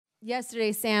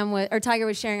yesterday Tiger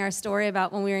was sharing our story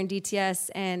about when we were in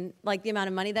DTS and like the amount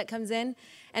of money that comes in.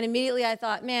 And immediately I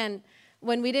thought, man,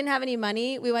 when we didn't have any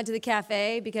money, we went to the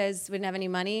cafe because we didn't have any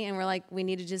money. And we're like, we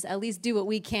need to just at least do what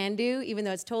we can do, even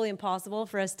though it's totally impossible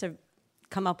for us to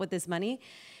come up with this money.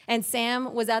 And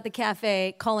Sam was at the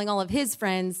cafe calling all of his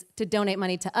friends to donate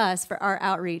money to us for our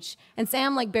outreach. And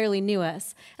Sam like barely knew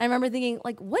us. And I remember thinking,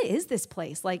 like, what is this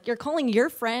place? Like, you're calling your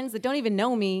friends that don't even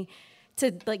know me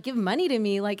to like give money to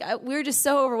me. Like, we were just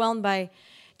so overwhelmed by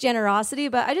generosity.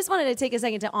 But I just wanted to take a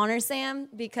second to honor Sam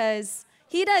because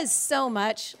he does so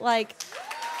much. Like,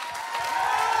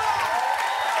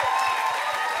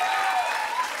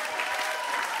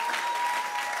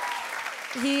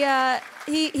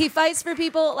 he fights for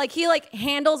people. Like, he like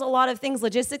handles a lot of things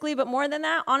logistically, but more than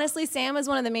that, honestly, Sam is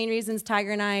one of the main reasons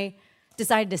Tiger and I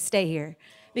decided to stay here.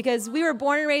 Because we were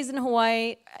born and raised in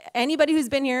Hawaii. Anybody who's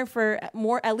been here for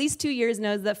at least 2 years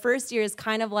knows that first year is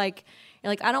kind of like,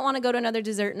 you're like, I don't want to go to another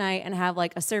dessert night and have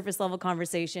like a surface level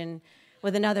conversation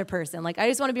with another person. Like, I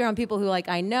just want to be around people who like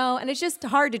I know, and it's just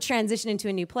hard to transition into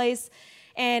a new place.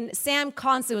 And Sam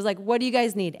constantly was like, what do you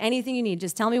guys need? Anything you need,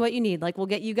 just tell me what you need. Like, we'll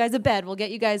get you guys a bed. We'll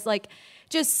get you guys like,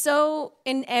 just so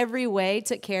in every way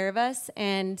took care of us.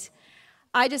 And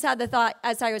I just had the thought,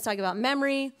 as Tiger was talking about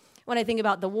memory, when I think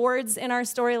about the Wards in our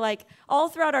story, like all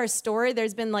throughout our story,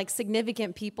 there's been like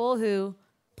significant people who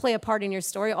play a part in your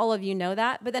story. All of you know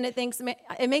that. But then it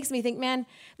makes me think, man,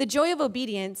 the joy of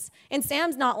obedience, and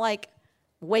Sam's not like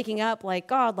waking up like,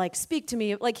 God, like speak to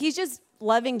me. Like, he's just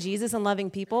loving Jesus and loving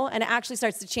people, and it actually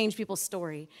starts to change people's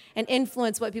story and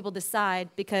influence what people decide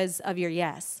because of your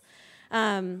yes.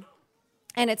 And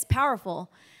it's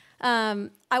powerful.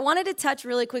 I wanted to touch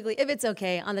really quickly, if it's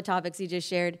okay, on the topics you just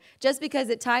shared, just because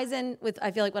it ties in with,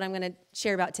 I feel like, what I'm going to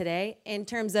share about today in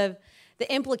terms of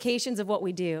the implications of what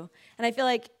we do. And I feel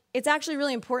like it's actually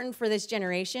really important for this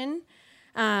generation.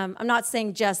 I'm not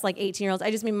saying just like 18-year-olds.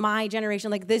 I just mean my generation,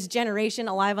 like this generation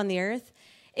alive on the earth,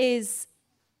 is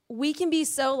we can be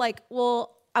so like,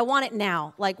 well, I want it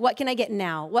now. Like, what can I get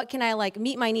now? What can I like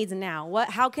meet my needs now?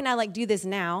 How can I like do this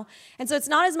now? And so it's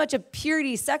not as much a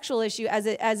purity sexual issue as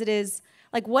it is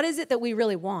like, what is it that we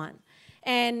really want?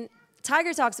 And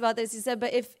Tiger talks about this. He said,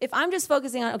 but if I'm just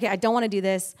focusing on, okay, I don't want to do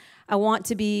this. I don't want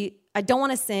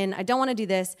to sin. I don't want to do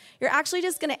this. You're actually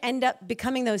just going to end up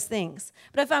becoming those things.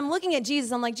 But if I'm looking at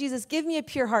Jesus, I'm like, Jesus, give me a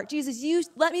pure heart. Jesus, you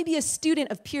let me be a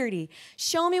student of purity.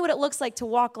 Show me what it looks like to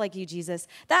walk like you, Jesus.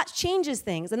 That changes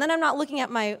things. And then I'm not looking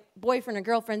at my boyfriend or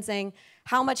girlfriend saying,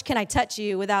 how much can I touch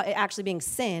you without it actually being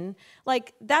sin?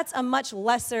 Like, that's a much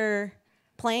lesser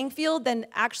playing field than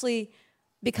actually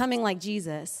becoming like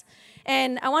Jesus.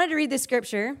 And I wanted to read this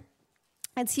scripture.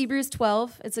 It's Hebrews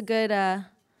 12. It's a good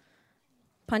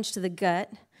punch to the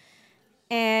gut.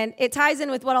 And it ties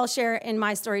in with what I'll share in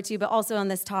my story too, but also on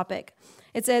this topic.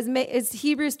 It says, it's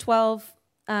Hebrews 12,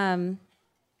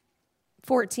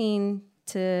 14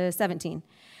 to 17.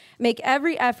 Make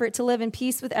every effort to live in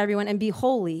peace with everyone and be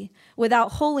holy.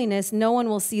 Without holiness, no one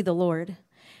will see the Lord.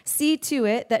 See to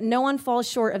it that no one falls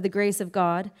short of the grace of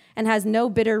God and has no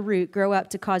bitter root grow up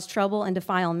to cause trouble and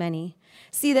defile many.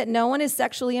 See that no one is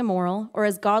sexually immoral or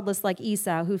as godless like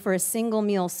Esau, who for a single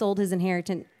meal sold his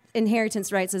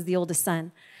inheritance rights as the oldest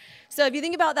son. So if you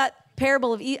think about that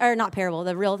parable of,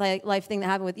 the real life thing that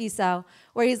happened with Esau,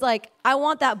 where he's like, I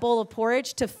want that bowl of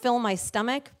porridge to fill my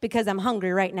stomach because I'm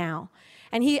hungry right now.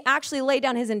 And he actually laid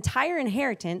down his entire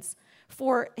inheritance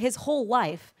for his whole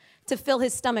life to fill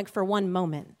his stomach for one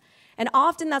moment. And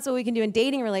often that's what we can do in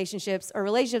dating relationships or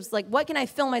relationships, like, what can I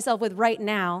fill myself with right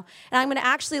now? And I'm going to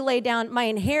actually lay down my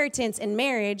inheritance in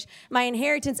marriage, my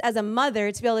inheritance as a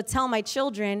mother to be able to tell my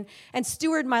children and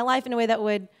steward my life in a way that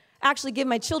would actually give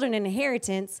my children an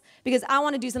inheritance because I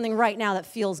want to do something right now that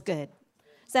feels good.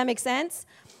 Does that make sense?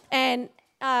 And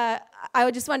I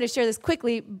just wanted to share this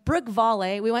quickly. Brooke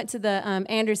Valle, we went to the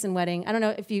Anderson wedding. I don't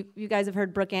know if you guys have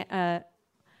heard Brooke,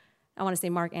 I want to say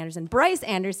Mark Anderson. Bryce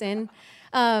Anderson,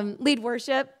 lead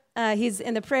worship. He's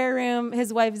in the prayer room.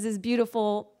 His wife is this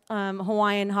beautiful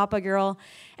Hawaiian Hapa girl.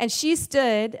 And she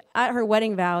stood at her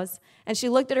wedding vows, and she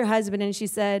looked at her husband, and she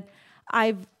said,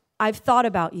 I've thought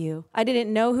about you. I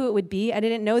didn't know who it would be. I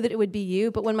didn't know that it would be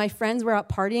you. But when my friends were out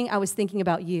partying, I was thinking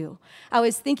about you. I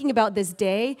was thinking about this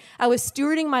day. I was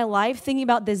stewarding my life, thinking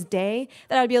about this day,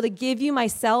 that I would be able to give you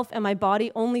myself and my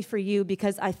body only for you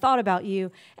because I thought about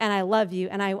you and I love you.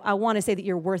 And I want to say that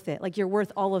you're worth it. Like, you're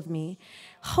worth all of me.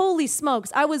 Holy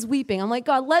smokes. I was weeping. I'm like,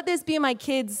 God, let this be my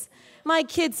kids'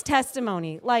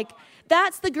 testimony. Like,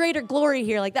 that's the greater glory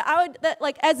here. Like,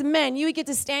 that as men, you would get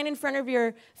to stand in front of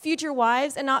your future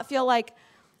wives and not feel like,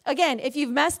 Again, if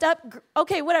you've messed up,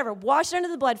 okay, whatever, wash it under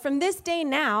the blood. From this day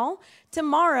now,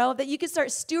 tomorrow, that you could start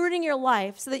stewarding your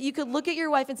life so that you could look at your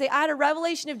wife and say, I had a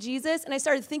revelation of Jesus, and I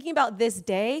started thinking about this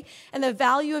day and the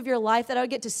value of your life, that I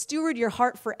would get to steward your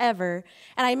heart forever.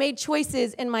 And I made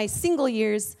choices in my single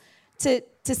years to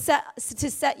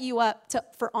set you up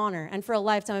for honor and for a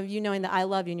lifetime of you knowing that I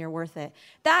love you and you're worth it.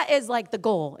 That is like the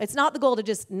goal. It's not the goal to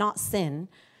just not sin.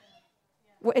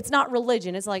 It's not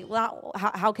religion. It's like, well,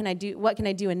 what can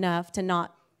I do enough to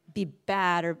not be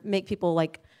bad or make people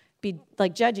be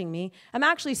judging me? I'm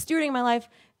actually stewarding my life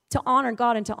to honor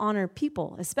God and to honor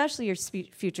people, especially your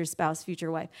future spouse,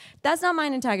 future wife. That's not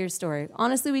mine and Tiger's story.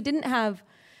 Honestly, we didn't have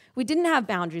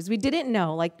boundaries. We didn't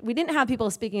know. We didn't have people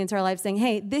speaking into our life saying,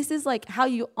 hey, this is how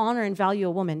you honor and value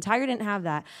a woman. Tiger didn't have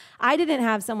that. I didn't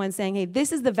have someone saying, hey,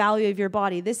 this is the value of your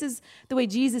body. This is the way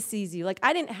Jesus sees you.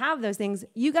 I didn't have those things.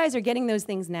 You guys are getting those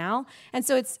things now. And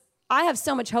so I have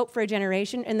so much hope for a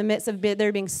generation in the midst of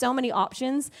there being so many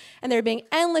options and there being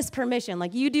endless permission.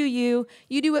 You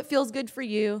do what feels good for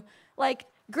you.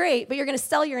 Great, but you're going to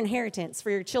sell your inheritance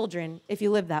for your children if you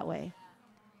live that way.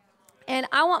 And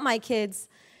I want my kids...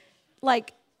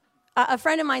 a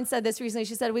friend of mine said this recently.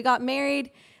 She said, we got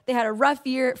married. They had a rough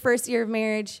first year of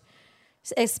marriage.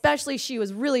 Especially she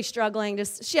was really struggling.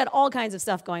 She had all kinds of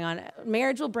stuff going on.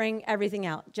 Marriage will bring everything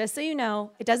out. Just so you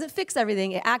know, it doesn't fix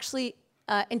everything. It actually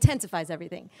intensifies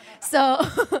everything. So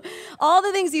all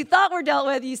the things you thought were dealt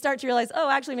with, you start to realize, oh,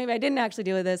 actually, maybe I didn't actually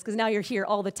deal with this because now you're here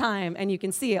all the time and you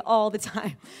can see it all the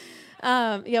time.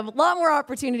 You have a lot more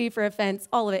opportunity for offense,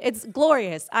 all of it. It's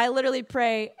glorious. I literally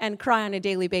pray and cry on a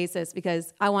daily basis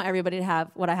because I want everybody to have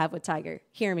what I have with Tiger.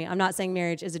 Hear me. I'm not saying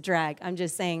marriage is a drag. I'm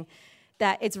just saying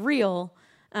that it's real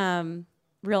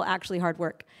actually hard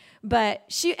work. But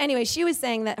she was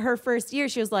saying that her first year,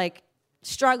 she was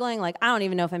struggling. I don't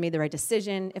even know if I made the right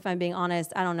decision. If I'm being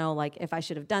honest, I don't know, if I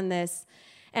should have done this.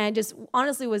 And just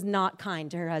honestly was not kind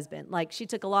to her husband. She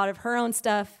took a lot of her own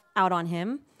stuff out on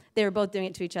him. They were both doing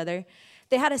it to each other.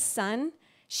 They had a son.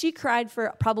 She cried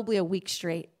for probably a week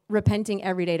straight, repenting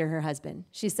every day to her husband.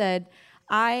 She said,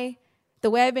 the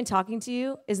way I've been talking to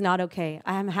you is not okay.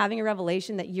 I'm having a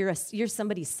revelation that you're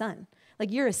somebody's son.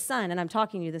 You're a son, and I'm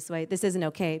talking to you this way. This isn't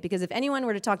okay. Because if anyone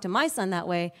were to talk to my son that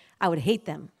way, I would hate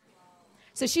them.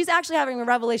 So she's actually having a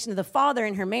revelation of the father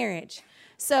in her marriage.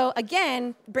 So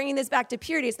again, bringing this back to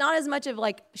purity, it's not as much of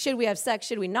should we have sex,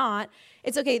 should we not?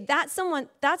 It's okay, that's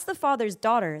the father's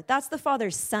daughter. That's the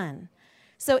father's son.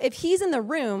 So if he's in the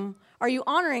room, are you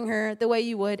honoring her the way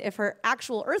you would if her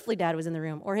actual earthly dad was in the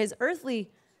room or his earthly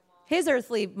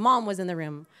mom was in the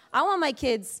room? I want my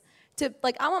kids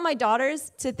I want my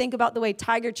daughters to think about the way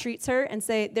Tiger treats her and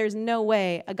say, there's no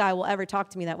way a guy will ever talk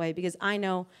to me that way because I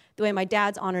know the way my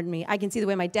dad's honored me. I can see the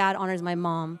way my dad honors my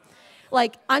mom.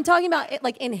 I'm talking about it,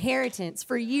 inheritance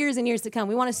for years and years to come.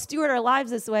 We want to steward our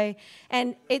lives this way.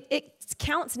 And it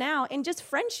counts now in just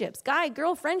friendships,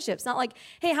 guy-girl friendships. Not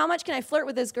hey, how much can I flirt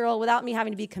with this girl without me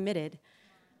having to be committed?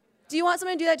 Do you want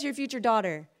someone to do that to your future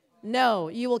daughter? No,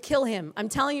 you will kill him. I'm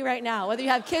telling you right now, whether you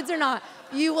have kids or not,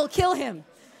 you will kill him.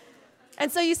 And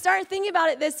so you start thinking about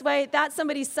it this way. That's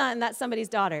somebody's son. That's somebody's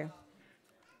daughter.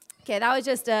 Okay, that was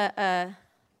just a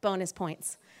bonus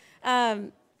points.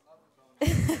 It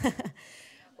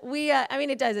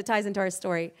ties into our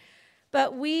story.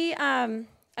 But I'm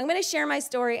going to share my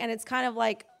story, and it's kind of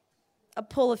a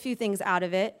pull a few things out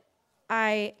of it.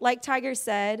 Like Tiger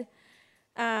said,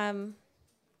 I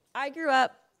grew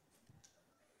up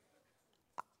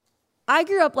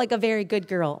like a very good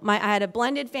girl. I had a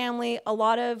blended family, a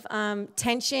lot of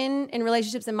tension in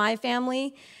relationships in my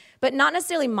family, but not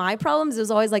necessarily my problems. It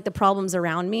was always the problems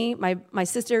around me. My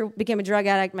sister became a drug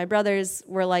addict. My brothers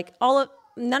were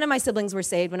none of my siblings were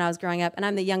saved when I was growing up, and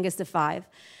I'm the youngest of 5.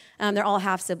 They're all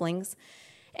half siblings.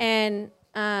 And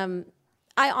I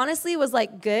honestly was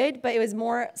good, but it was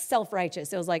more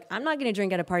self-righteous. It was I'm not going to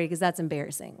drink at a party because that's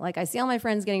embarrassing. I see all my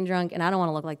friends getting drunk, and I don't want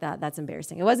to look like that. That's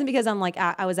embarrassing. It wasn't because I'm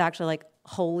I was actually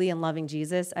holy and loving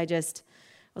Jesus. I just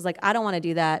was I don't want to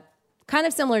do that. Kind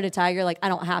of similar to Tiger, I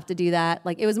don't have to do that.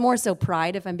 It was more so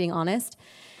pride, if I'm being honest.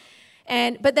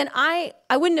 But then I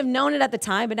wouldn't have known it at the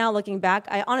time, but now looking back,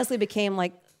 I honestly became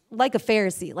like a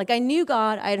Pharisee. I knew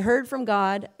God. I had heard from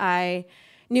God. I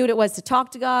knew what it was to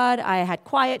talk to God. I had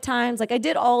quiet times. I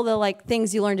did all the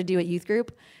things you learn to do at youth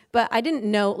group, but I didn't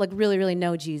know, really, really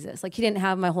know Jesus. He didn't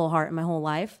have my whole heart and my whole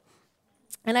life.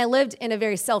 And I lived in a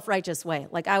very self-righteous way.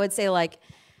 I would say some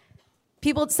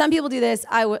people do this.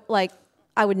 I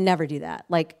would never do that.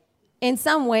 In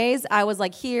some ways, I was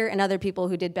here, and other people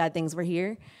who did bad things were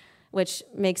here, which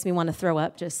makes me want to throw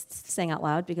up just saying out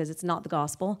loud because it's not the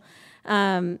gospel.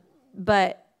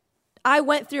 But I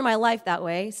went through my life that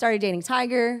way, started dating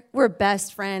Tiger. We're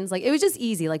best friends. Like, it was just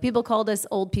easy. Like, people called us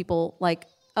old people, like,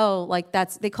 oh, like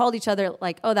they called each other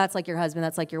like, oh, that's like your husband,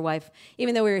 that's like your wife.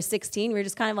 Even though we were 16, we were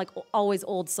just kind of like always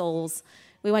old souls.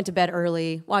 We went to bed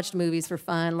early, watched movies for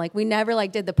fun. Like, we never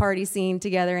like did the party scene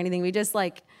together or anything. We just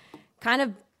like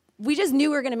we just knew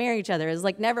we were going to marry each other. It was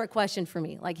like never a question for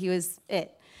me. Like, he was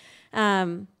it.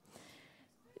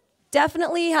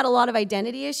 Definitely had a lot of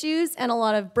identity issues and a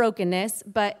lot of brokenness,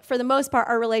 but for the most part,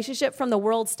 our relationship from the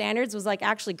world standards was like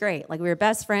actually great. Like, we were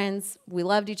best friends, we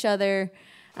loved each other.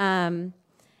 And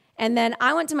then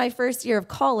I went to my first year of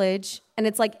college, and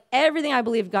it's like everything I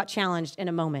believed got challenged in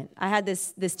a moment. I had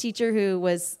this teacher who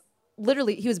was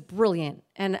he was brilliant,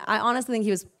 and I honestly think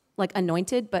he was like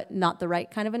anointed, but not the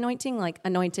right kind of anointing, like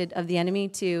anointed of the enemy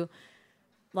to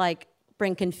like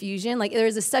bring confusion. Like, there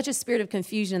was such a spirit of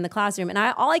confusion in the classroom. And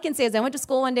all I can say is I went to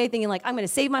school one day thinking like, I'm going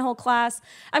to save my whole class.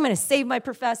 I'm going to save my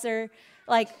professor.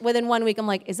 Like, within 1 week, I'm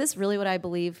like, is this really what I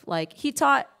believe? Like, he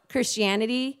taught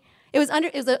Christianity. It was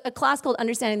a class called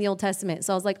Understanding the Old Testament.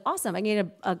 So I was like, awesome. I can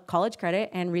get a college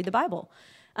credit and read the Bible.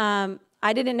 I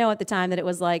didn't know at the time that it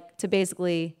was like to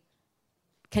basically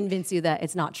convince you that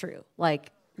it's not true.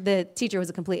 Like, the teacher was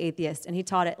a complete atheist, and he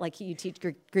taught it like you teach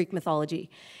Greek mythology.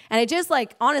 And it just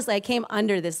like, honestly, I came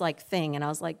under this like thing, and I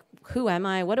was like, who am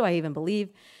I? What do I even believe?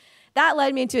 That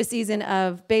led me into a season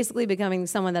of basically becoming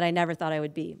someone that I never thought I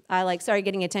would be. I like started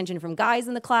getting attention from guys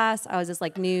in the class. I was this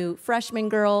like new freshman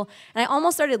girl, and I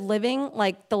almost started living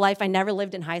like the life I never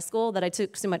lived in high school that I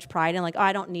took so much pride in. Like, oh,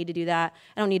 I don't need to do that.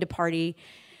 I don't need to party.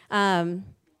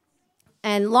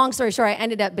 And long story short, I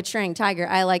ended up betraying Tiger.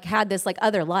 I like had this like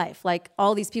other life. Like,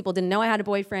 all these people didn't know I had a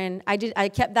boyfriend. I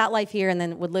kept that life here and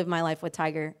then would live my life with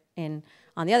Tiger on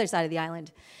the other side of the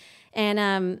island.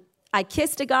 And I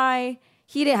kissed a guy.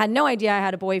 He had no idea I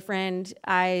had a boyfriend.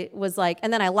 I was like,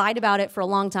 and then I lied about it for a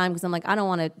long time because I'm like, I don't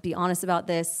want to be honest about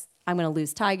this. I'm going to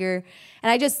lose Tiger.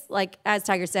 And I just, like, as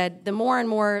Tiger said, the more and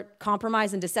more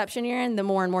compromise and deception you're in, the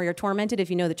more and more you're tormented if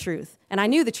you know the truth. And I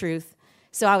knew the truth,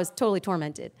 so I was totally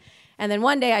tormented. And then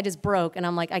one day I just broke, and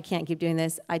I'm like, I can't keep doing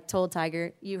this. I told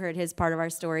Tiger, you heard his part of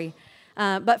our story.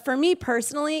 But for me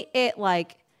personally,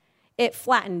 it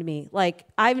flattened me. Like,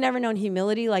 I've never known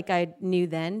humility like I knew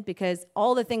then, because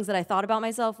all the things that I thought about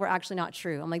myself were actually not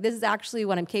true. I'm like, this is actually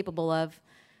what I'm capable of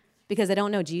because I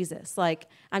don't know Jesus. Like,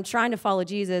 I'm trying to follow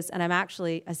Jesus, and I'm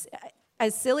actually,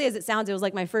 as silly as it sounds, it was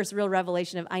like my first real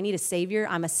revelation of I need a savior.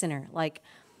 I'm a sinner. Like,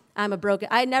 I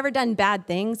had never done bad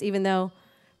things, even though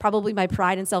probably my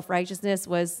pride and self-righteousness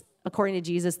was, according to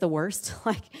Jesus, the worst.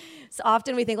 Like, so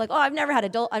often we think like, oh, I've never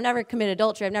committed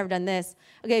adultery, I've never done this.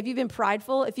 Okay, if you've been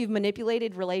prideful, if you've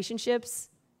manipulated relationships,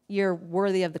 you're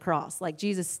worthy of the cross. Like,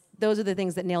 Jesus, those are the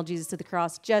things that nailed Jesus to the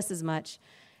cross just as much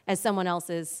as someone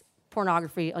else's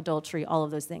pornography, adultery, all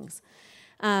of those things.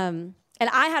 And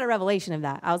I had a revelation of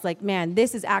that. I was like, man,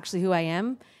 this is actually who I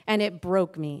am, and it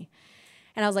broke me.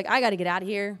 And I was like, I got to get out of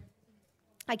here.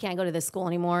 I can't go to this school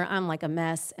anymore. I'm like a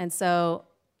mess. And so,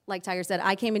 like Tiger said,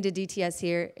 I came into DTS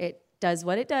here. It does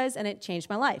what it does, and it changed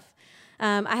my life.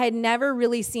 I had never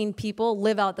really seen people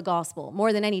live out the gospel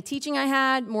more than any teaching I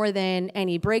had, more than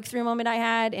any breakthrough moment I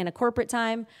had in a corporate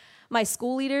time. My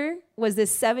school leader was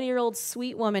this 70-year-old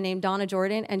sweet woman named Donna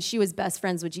Jordan, and she was best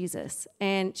friends with Jesus.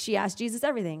 And she asked Jesus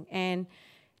everything, and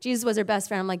Jesus was her best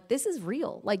friend. I'm like, this is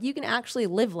real. Like, you can actually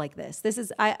live like this.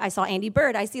 I saw Andy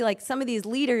Bird. I see like some of these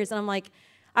leaders, and I'm like,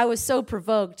 I was so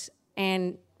provoked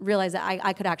and realized that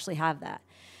I could actually have that.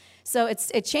 So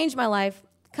it changed my life.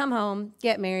 Come home,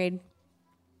 get married.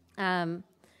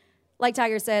 Like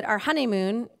Tiger said, our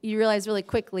honeymoon, you realize really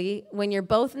quickly when you're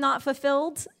both not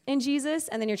fulfilled in Jesus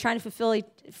and then you're trying to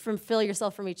fulfill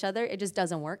yourself from each other, it just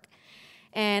doesn't work.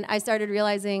 And I started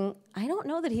realizing, I don't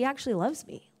know that he actually loves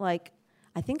me. Like,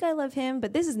 I think I love him,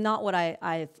 but this is not what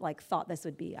I like thought this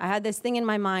would be. I had this thing in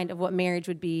my mind of what marriage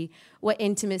would be, what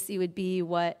intimacy would be,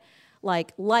 what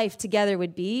like life together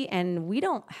would be, and we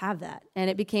don't have that. And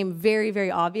it became very,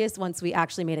 very obvious once we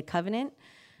actually made a covenant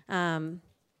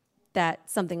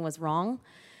that something was wrong.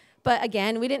 But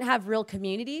again, we didn't have real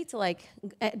community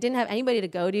didn't have anybody to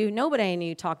go to. Nobody I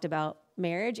knew talked about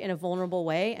marriage in a vulnerable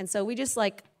way. And so we just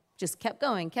kept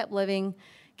going, kept living,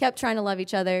 kept trying to love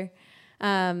each other.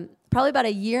 Probably about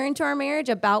a year into our marriage,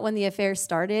 about when the affair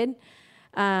started,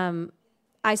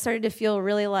 I started to feel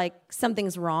really like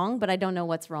something's wrong, but I don't know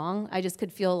what's wrong. I just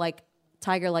could feel like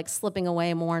Tiger like slipping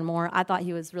away more and more. I thought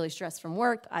he was really stressed from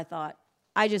work.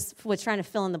 I just was trying to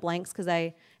fill in the blanks because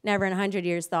I never in 100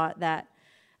 years thought that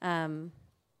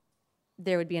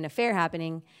there would be an affair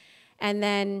happening. And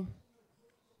then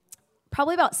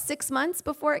probably about 6 months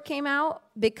before it came out,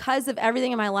 because of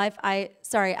everything in my life,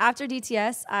 after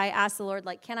DTS, I asked the Lord,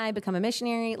 like, can I become a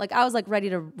missionary? Like, I was like ready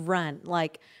to run,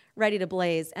 like ready to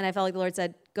blaze. And I felt like the Lord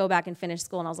said, go back and finish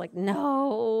school. And I was like,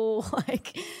 no,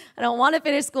 like, I don't want to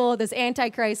finish school, this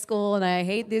Antichrist school, and I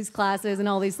hate these classes and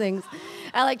all these things.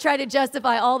 I like tried to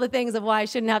justify all the things of why I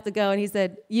shouldn't have to go. And he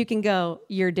said, you can go,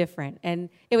 you're different. And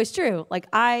it was true.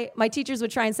 Like my teachers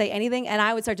would try and say anything, and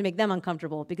I would start to make them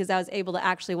uncomfortable because I was able to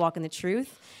actually walk in the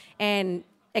truth and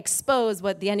expose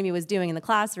what the enemy was doing in the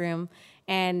classroom.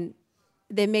 And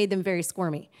they made them very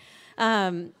squirmy.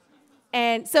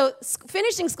 And so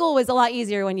finishing school was a lot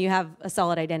easier when you have a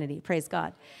solid identity, praise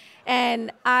God.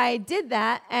 And I did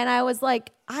that, and I was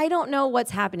like, I don't know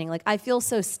what's happening. Like, I feel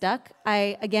so stuck.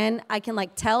 I can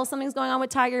like tell something's going on with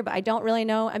Tiger, but I don't really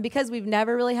know. And because we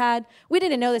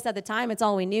didn't know this at the time, it's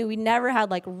all we knew. We never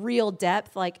had like real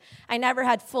depth. Like, I never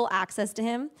had full access to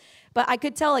him, but I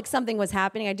could tell like something was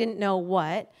happening. I didn't know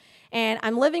what. And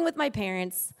I'm living with my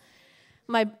parents.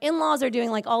 My in-laws are doing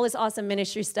like all this awesome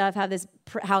ministry stuff, have this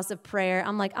house of prayer.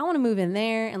 I'm like, I want to move in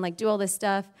there and like do all this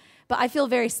stuff. But I feel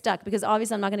very stuck because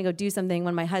obviously I'm not going to go do something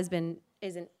when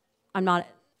I'm not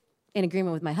in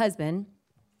agreement with my husband.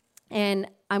 And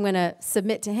I'm going to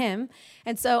submit to him.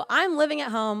 And so I'm living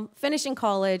at home, finishing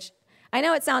college. I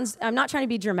know I'm not trying to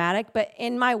be dramatic, but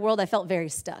in my world, I felt very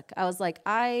stuck. I was like,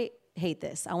 I hate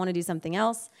this. I want to do something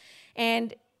else.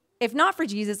 And if not for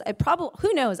Jesus,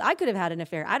 who knows? I could have had an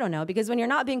affair. I don't know. Because when you're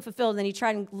not being fulfilled and you try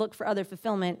and look for other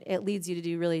fulfillment, it leads you to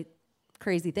do really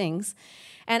crazy things.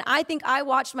 And I think I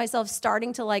watched myself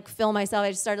starting to like fill myself. I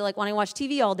just started like wanting to watch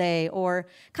TV all day or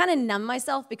kind of numb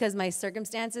myself because my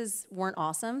circumstances weren't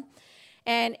awesome.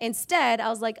 And instead, I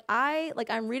was like,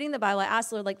 I'm reading the Bible. I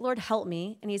asked the Lord, like, Lord, help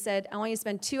me. And he said, I want you to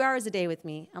spend 2 hours a day with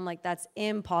me. I'm like, that's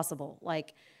impossible.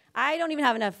 Like, I don't even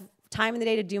have enough time in the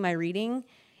day to do my reading.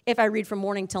 If I read from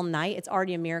morning till night, it's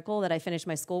already a miracle that I finish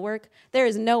my schoolwork. There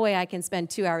is no way I can spend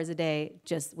 2 hours a day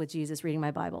just with Jesus reading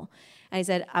my Bible. And he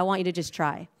said, I want you to just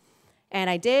try. And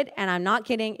I did, and I'm not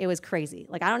kidding, it was crazy.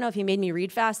 Like, I don't know if he made me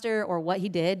read faster or what he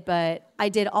did, but I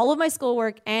did all of my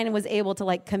schoolwork and was able to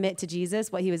like commit to Jesus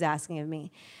what he was asking of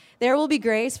me. There will be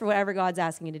grace for whatever God's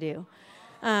asking you to do.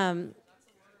 And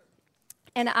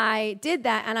I did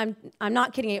that, and I'm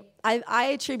not kidding. I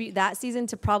attribute that season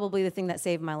to probably the thing that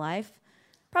saved my life.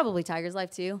 Probably Tiger's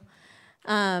life too.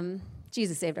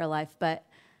 Jesus saved our life. But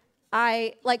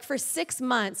for 6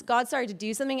 months, God started to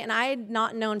do something, and I had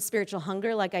not known spiritual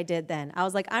hunger like I did then. I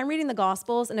was like, I'm reading the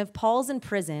Gospels, and if Paul's in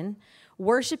prison,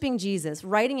 worshiping Jesus,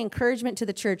 writing encouragement to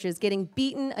the churches, getting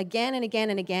beaten again and again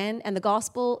and again, and the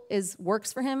gospel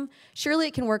works for him, surely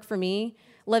it can work for me,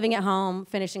 living at home,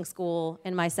 finishing school,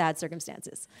 in my sad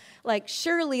circumstances. Like,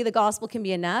 surely the gospel can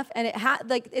be enough. And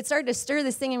it started to stir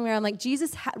this thing in me where I'm like,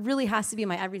 Jesus really has to be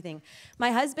my everything.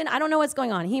 My husband, I don't know what's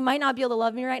going on. He might not be able to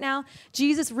love me right now.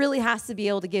 Jesus really has to be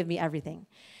able to give me everything.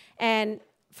 And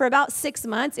for about 6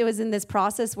 months, it was in this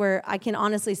process where I can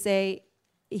honestly say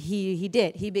he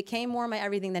did. He became more my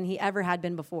everything than he ever had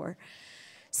been before.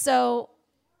 So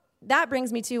that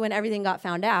brings me to when everything got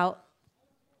found out.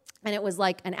 And it was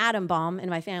like an atom bomb in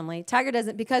my family. Tiger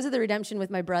doesn't, because of the redemption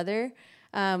with my brother,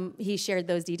 he shared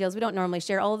those details. We don't normally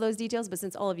share all of those details, but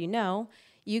since all of you know,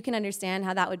 you can understand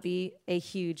how that would be a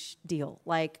huge deal.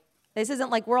 Like, this isn't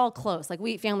like we're all close. Like,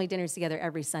 we eat family dinners together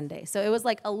every Sunday. So it was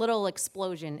like a little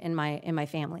explosion in my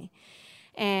family.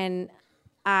 And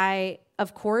I,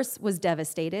 of course, was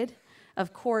devastated.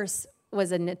 Of course,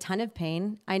 was in a ton of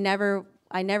pain. I never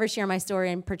share my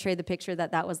story and portray the picture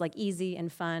that was like easy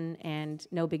and fun and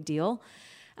no big deal.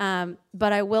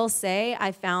 But I will say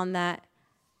I found that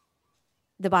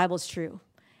the Bible's true.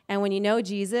 And when you know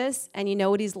Jesus and you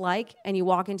know what he's like and you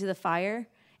walk into the fire,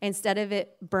 instead of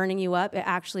it burning you up, it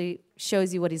actually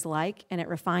shows you what he's like and it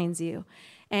refines you.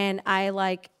 And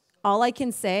all I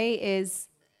can say is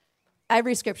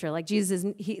every scripture, like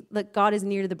God is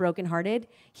near to the brokenhearted.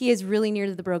 He is really near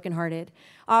to the brokenhearted.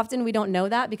 Often we don't know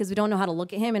that because we don't know how to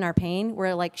look at him in our pain.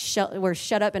 We're like we're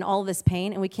shut up in all this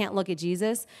pain and we can't look at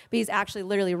Jesus, but he's actually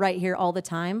literally right here all the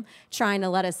time, trying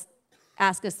to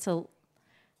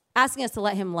asking us to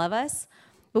let him love us,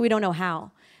 but we don't know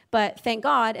how. But thank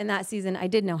God in that season I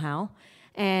did know how,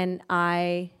 and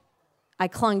I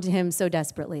clung to him so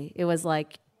desperately. It was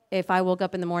like if I woke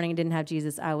up in the morning and didn't have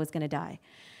Jesus, I was going to die.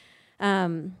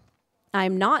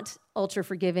 I'm not ultra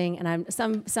forgiving, and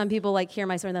some people like hear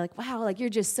my story and they're like, wow, like you're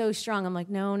just so strong. I'm like,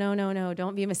 no,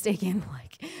 don't be mistaken.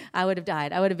 Like, I would have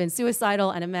died. I would have been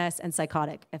suicidal and a mess and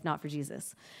psychotic if not for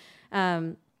Jesus.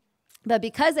 But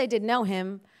because I did know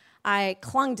him, I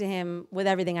clung to him with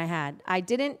everything I had. I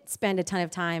didn't spend a ton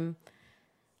of time,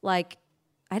 like,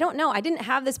 I don't know. I didn't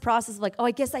have this process of like, oh,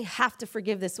 I guess I have to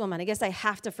forgive this woman. I guess I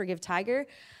have to forgive Tiger.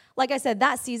 Like I said,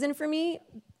 that season for me,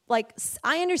 like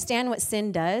I understand what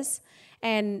sin does,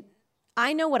 and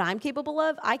I know what I'm capable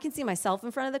of. I can see myself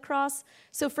in front of the cross.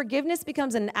 So forgiveness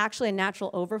becomes actually a natural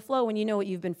overflow when you know what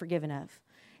you've been forgiven of.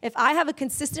 If I have a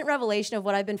consistent revelation of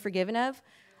what I've been forgiven of,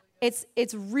 it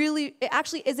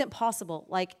actually isn't possible.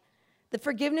 Like the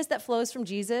forgiveness that flows from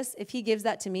Jesus, if he gives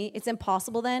that to me, it's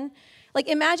impossible then. Like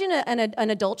imagine an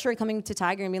adulterer coming to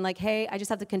Tiger and being like, hey, I just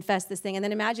have to confess this thing. And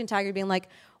then imagine Tiger being like,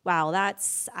 wow,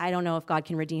 I don't know if God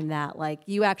can redeem that. Like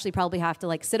you actually probably have to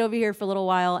like sit over here for a little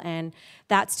while and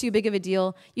that's too big of a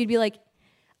deal. You'd be like,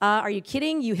 are you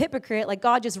kidding? You hypocrite. Like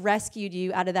God just rescued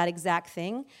you out of that exact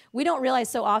thing. We don't realize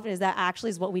so often is that actually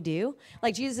is what we do.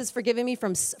 Like Jesus has forgiven me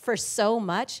for so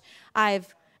much.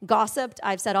 I've gossiped.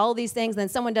 I've said all these things. Then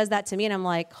someone does that to me and I'm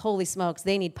like, holy smokes,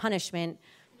 they need punishment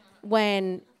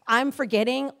when I'm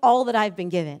forgetting all that I've been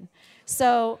given.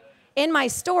 So in my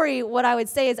story, what I would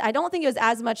say is I don't think it was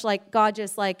as much like God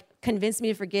just like convinced me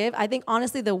to forgive. I think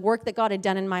honestly the work that God had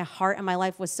done in my heart and my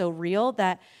life was so real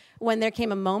that when there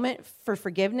came a moment for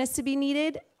forgiveness to be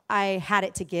needed, I had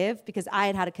it to give because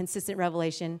I had a consistent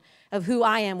revelation of who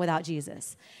I am without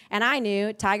Jesus. And I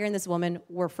knew Tiger and this woman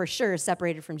were for sure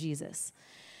separated from Jesus.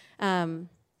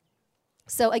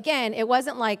 So again, it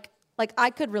wasn't like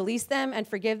I could release them and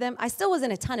forgive them. I still was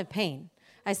in a ton of pain.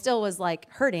 I still was like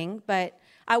hurting, but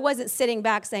I wasn't sitting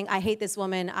back saying, I hate this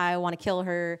woman. I want to kill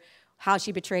her, how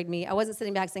she betrayed me. I wasn't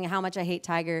sitting back saying how much I hate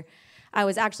Tiger. I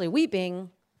was actually weeping,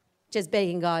 just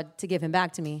begging God to give him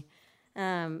back to me.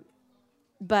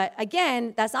 But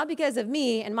again, that's not because of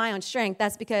me and my own strength.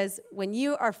 That's because when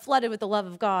you are flooded with the love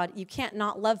of God, you can't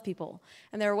not love people.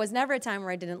 And there was never a time where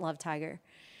I didn't love Tiger.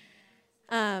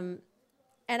 And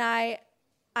I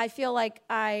feel like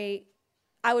I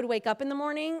would wake up in the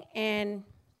morning and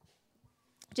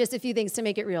just a few things to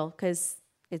make it real because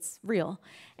it's real.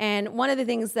 And one of the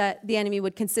things that the enemy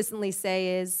would consistently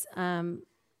say is,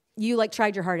 you like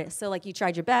tried your hardest. So like you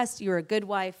tried your best, you were a good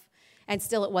wife, and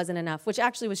still it wasn't enough, which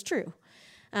actually was true.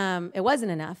 It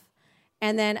wasn't enough.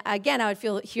 And then again, I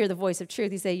would hear the voice of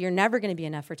truth. He'd say, you're never going to be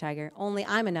enough for Tiger. Only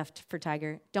I'm enough for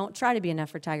Tiger. Don't try to be enough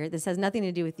for Tiger. This has nothing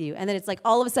to do with you. And then it's like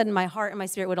all of a sudden my heart and my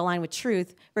spirit would align with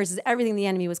truth versus everything the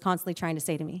enemy was constantly trying to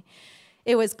say to me.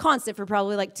 It was constant for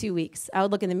probably like 2 weeks. I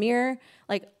would look in the mirror,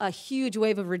 like a huge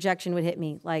wave of rejection would hit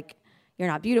me. Like, you're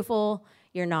not beautiful.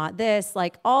 You're not this.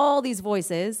 Like all these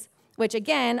voices, which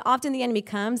again, often the enemy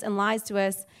comes and lies to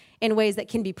us in ways that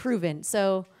can be proven.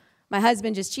 So my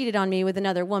husband just cheated on me with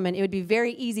another woman. It would be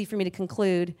very easy for me to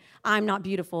conclude, I'm not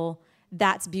beautiful.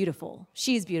 That's beautiful.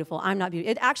 She's beautiful. I'm not beautiful.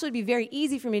 It'd actually be very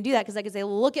easy for me to do that because I could say,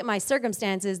 look at my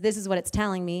circumstances. This is what it's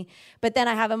telling me. But then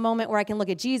I have a moment where I can look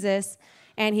at Jesus,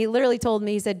 and he literally told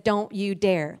me, he said, don't you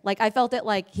dare. Like I felt it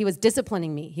like he was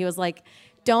disciplining me. He was like,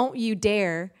 don't you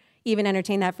dare even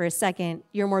entertain that for a second.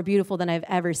 You're more beautiful than I've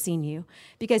ever seen you.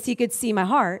 Because he could see my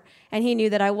heart, and he knew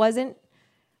that I wasn't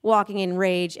walking in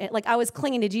rage. Like I was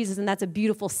clinging to Jesus, and that's a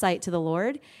beautiful sight to the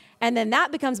Lord. And then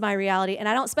that becomes my reality, and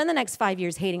I don't spend the next 5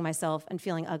 years hating myself and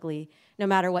feeling ugly, no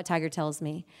matter what Tiger tells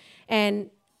me.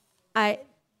 And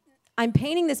I'm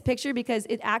painting this picture because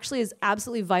it actually is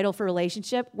absolutely vital for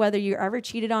relationship, whether you're ever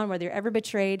cheated on, whether you're ever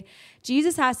betrayed.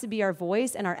 Jesus has to be our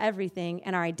voice and our everything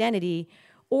and our identity,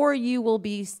 or you will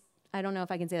be, I don't know if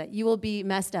I can say that, you will be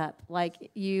messed up.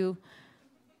 It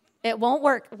won't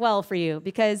work well for you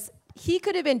because he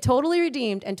could have been totally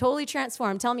redeemed and totally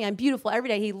transformed, telling me I'm beautiful every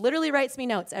day. He literally writes me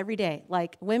notes every day,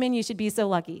 like, women, you should be so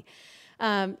lucky.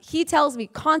 He tells me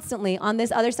constantly on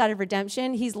this other side of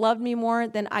redemption, he's loved me more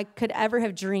than I could ever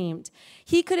have dreamed.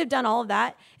 He could have done all of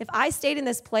that. If I stayed in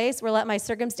this place where let my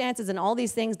circumstances and all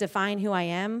these things define who I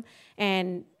am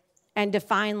and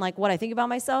define like what I think about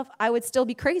myself, I would still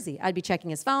be crazy. I'd be checking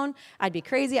his phone. I'd be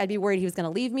crazy. I'd be worried he was going to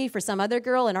leave me for some other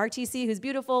girl in RTC who's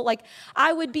beautiful. Like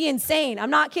I would be insane. I'm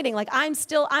not kidding. Like I'm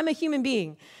a human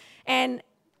being. And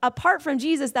apart from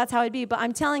Jesus, that's how I'd be. But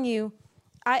I'm telling you,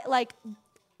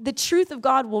 the truth of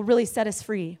God will really set us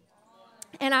free.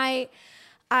 And I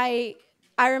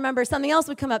remember something else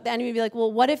would come up. The enemy would be like,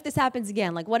 well, what if this happens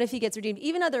again? Like, what if he gets redeemed?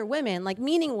 Even other women, like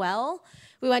meaning well,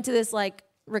 we went to this like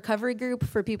recovery group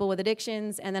for people with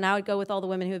addictions. And then I would go with all the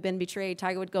women who had been betrayed.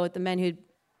 Tiger would go with the men who'd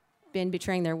been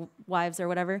betraying their wives or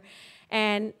whatever.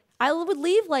 And I would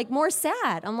leave like more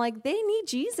sad. I'm like, they need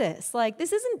Jesus. Like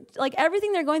this isn't like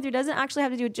everything they're going through doesn't actually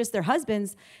have to do with just their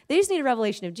husbands. They just need a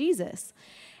revelation of Jesus.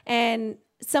 And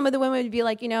some of the women would be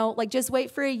like, like just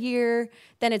wait for a year,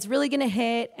 then it's really going to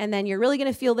hit, and then you're really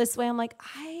going to feel this way. I'm like,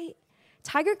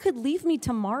 Tiger could leave me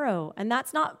tomorrow, and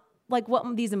that's not like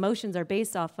what these emotions are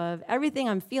based off of. Everything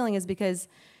I'm feeling is because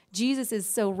Jesus is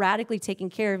so radically taking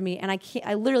care of me, and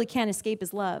I literally can't escape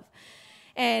his love.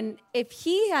 And if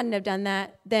he hadn't have done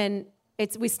that, then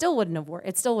we still wouldn't have worked.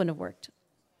 It still wouldn't have worked.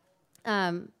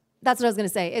 That's what I was going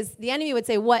to say, is the enemy would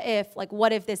say, what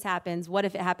if this happens? What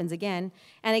if it happens again?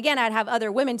 And again, I'd have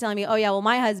other women telling me, oh yeah, well,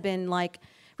 my husband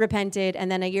repented,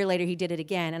 and then a year later he did it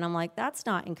again. And I'm like, that's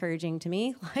not encouraging to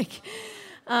me.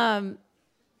 And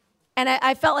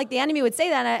I felt like the enemy would say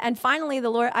that. And finally the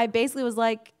Lord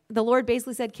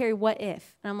basically said, Carrie, what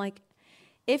if? And I'm like,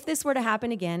 if this were to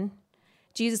happen again,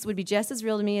 Jesus would be just as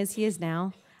real to me as he is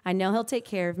now. I know he'll take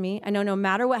care of me. I know no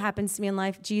matter what happens to me in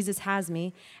life, Jesus has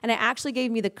me. And it actually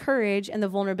gave me the courage and the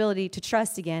vulnerability to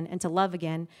trust again and to love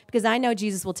again, because I know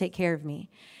Jesus will take care of me.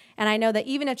 And I know that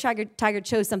even if Tiger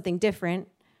chose something different,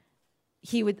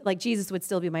 Jesus would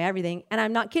still be my everything. And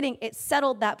I'm not kidding. It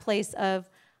settled that place of,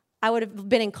 I would have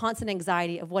been in constant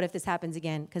anxiety of what if this happens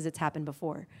again, because it's happened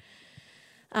before.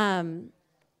 Let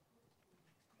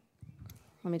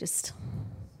me just...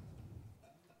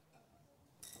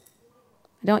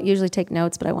 I don't usually take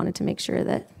notes, but I wanted to make sure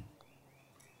that.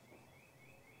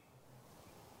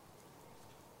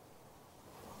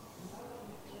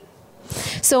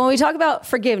 So when we talk about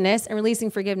forgiveness and releasing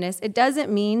forgiveness, it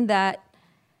doesn't mean that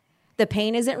the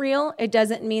pain isn't real. It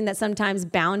doesn't mean that sometimes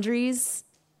boundaries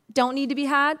don't need to be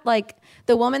had. Like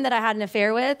the woman that I had an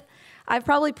affair with, I've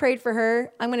probably prayed for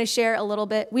her. I'm going to share a little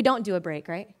bit. We don't do a break,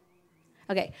 right?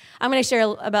 Okay. I'm going to share a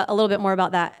little bit more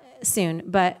about that soon.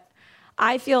 But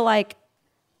I feel like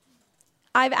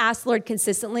I've asked the Lord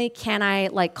consistently, can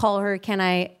I call her? Can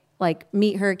I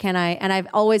meet her? Can I? And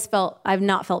I've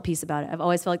not felt peace about it. I've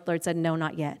always felt like the Lord said, no,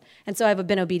 not yet. And so I've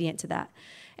been obedient to that.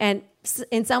 And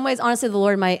in some ways, honestly, the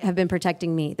Lord might have been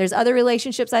protecting me. There's other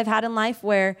relationships I've had in life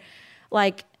where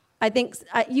I think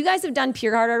you guys have done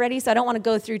Pure Heart already, so I don't want to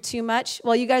go through too much.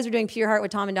 Well, you guys are doing Pure Heart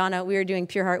with Tom and Donna. We were doing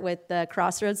Pure Heart with the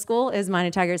Crossroads School. It was mine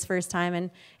and Tiger's first time. And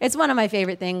it's one of my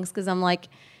favorite things because I'm like,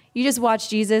 you just watch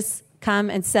Jesus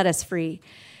come and set us free.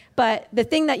 But the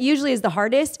thing that usually is the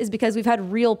hardest is because we've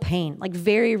had real pain, like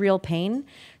very real pain.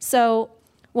 So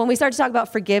when we start to talk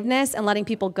about forgiveness and letting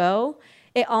people go,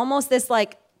 it almost this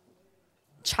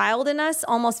child in us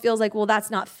almost feels like, well,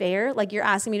 that's not fair. Like you're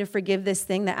asking me to forgive this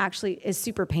thing that actually is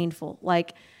super painful.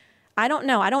 Like, I don't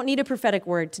know. I don't need a prophetic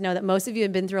word to know that most of you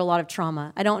have been through a lot of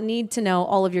trauma. I don't need to know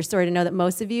all of your story to know that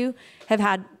most of you have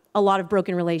had a lot of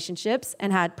broken relationships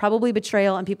and had probably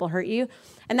betrayal and people hurt you.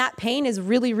 And that pain is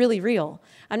really, really real.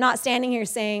 I'm not standing here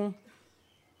saying,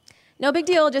 no big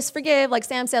deal, just forgive. Like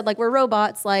Sam said, we're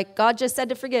robots. God just said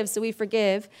to forgive, so we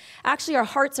forgive. Actually, our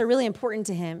hearts are really important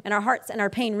to him, and our hearts and our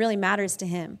pain really matters to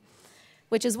him,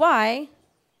 which is why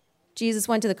Jesus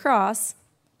went to the cross.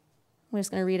 I'm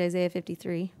just going to read Isaiah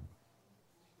 53.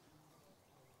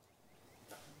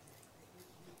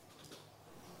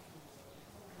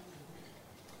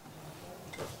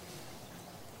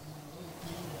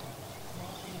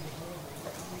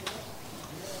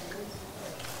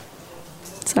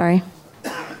 Sorry,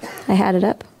 I had it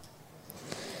up.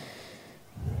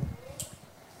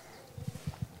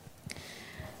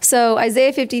 So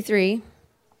Isaiah 53,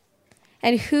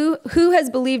 and who has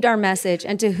believed our message,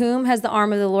 and to whom has the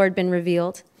arm of the Lord been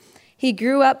revealed? He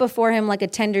grew up before him like a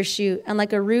tender shoot, and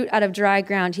like a root out of dry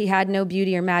ground, he had no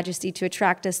beauty or majesty to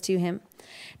attract us to him.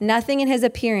 Nothing in his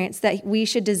appearance that we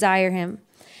should desire him.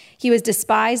 He was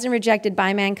despised and rejected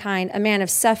by mankind, a man of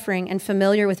suffering and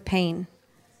familiar with pain.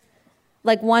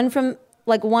 Like one from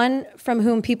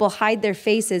whom people hide their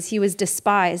faces, he was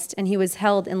despised and he was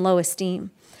held in low esteem.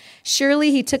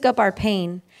 Surely he took up our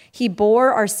pain. He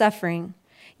bore our suffering.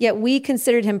 Yet we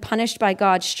considered him punished by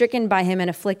God, stricken by him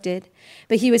and afflicted.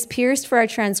 But he was pierced for our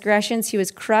transgressions. He was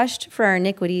crushed for our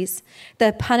iniquities.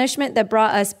 The punishment that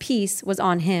brought us peace was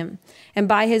on him, and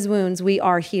by his wounds we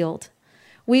are healed.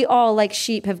 We all, like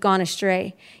sheep, have gone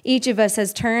astray. Each of us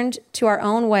has turned to our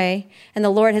own way, and the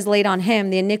Lord has laid on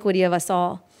him the iniquity of us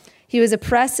all. He was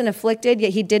oppressed and afflicted,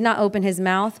 yet he did not open his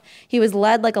mouth. He was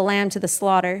led like a lamb to the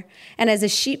slaughter, and as a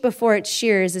sheep before its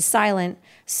shearers is silent,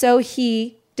 so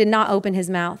he did not open his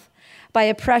mouth. By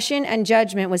oppression and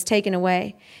judgment was taken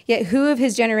away. Yet who of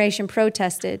his generation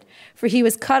protested? For he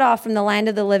was cut off from the land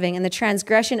of the living, and the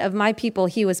transgression of my people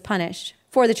he was punished.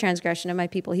 For the transgression of my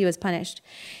people he was punished.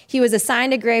 He was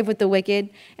assigned a grave with the wicked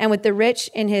and with the rich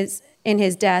in his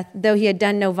death, though he had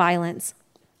done no violence,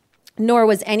 nor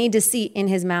was any deceit in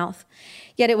his mouth.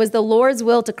 Yet it was the Lord's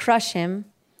will to crush him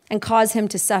and cause him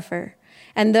to suffer.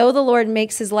 And though the Lord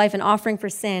makes his life an offering for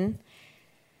sin,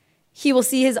 he will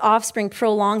see his offspring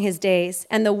prolong his days,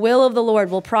 and the will of the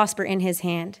Lord will prosper in his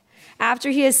hand. After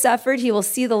he has suffered, he will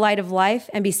see the light of life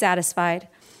and be satisfied.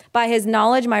 By his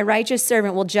knowledge, my righteous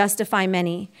servant will justify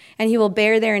many, and he will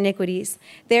bear their iniquities.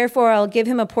 Therefore, I will give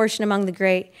him a portion among the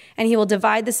great, and he will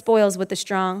divide the spoils with the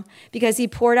strong, because he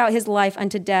poured out his life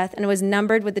unto death and was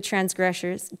numbered with the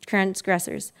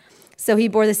transgressors. So he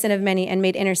bore the sin of many and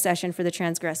made intercession for the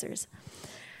transgressors.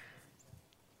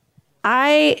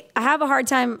 I have a hard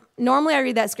time. Normally, I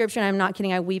read that scripture, and I'm not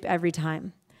kidding. I weep every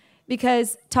time,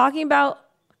 because talking about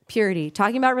purity,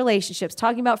 talking about relationships,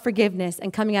 talking about forgiveness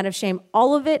and coming out of shame,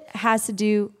 all of it has to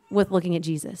do with looking at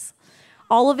Jesus.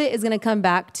 All of it is going to come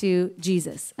back to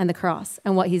Jesus and the cross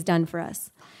and what he's done for us.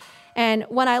 And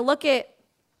when I look at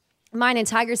mine and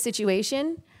Tiger's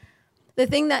situation, the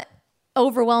thing that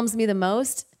overwhelms me the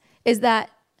most is that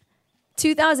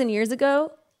 2,000 years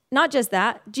ago, not just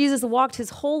that, Jesus walked his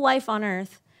whole life on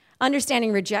earth,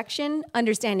 understanding rejection,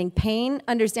 understanding pain,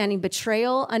 understanding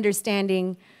betrayal,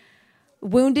 understanding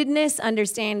woundedness,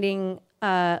 understanding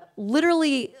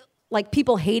literally like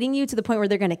people hating you to the point where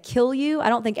they're going to kill you. I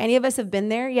don't think any of us have been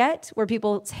there yet, where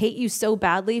people hate you so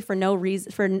badly for no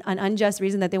reason, for an unjust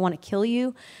reason that they want to kill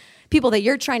you. People that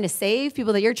you're trying to save,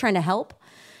 people that you're trying to help.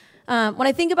 When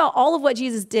I think about all of what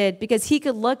Jesus did, because he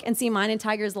could look and see mine and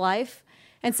Tiger's life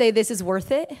and say, this is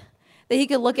worth it, that he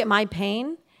could look at my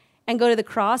pain and go to the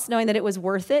cross knowing that it was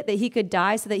worth it, that he could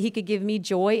die so that he could give me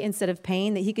joy instead of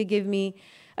pain, that he could give me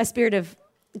a spirit of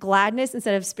gladness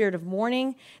instead of spirit of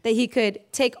mourning, that he could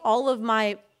take all of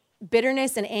my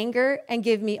bitterness and anger and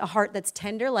give me a heart that's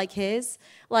tender like his.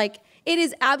 Like, it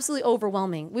is absolutely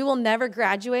overwhelming. We will never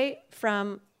graduate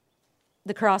from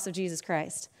the cross of Jesus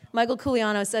Christ. Michael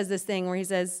Culiano says this thing where he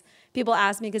says, people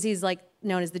ask me, because he's like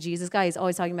known as the Jesus guy. He's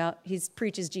always talking about, he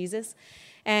preaches Jesus.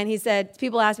 And he said,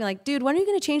 people ask me like, dude, when are you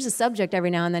going to change the subject every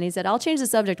now and then? He said, I'll change the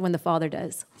subject when the Father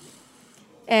does.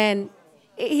 And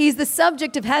he's the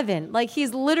subject of heaven. Like,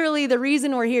 he's literally the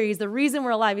reason we're here. He's the reason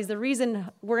we're alive. He's the reason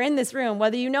we're in this room.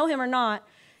 Whether you know him or not,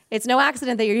 it's no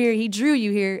accident that you're here. He drew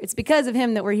you here. It's because of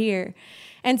him that we're here.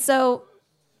 And so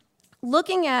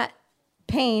looking at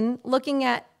pain, looking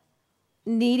at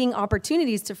needing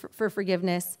opportunities for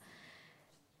forgiveness,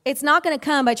 it's not going to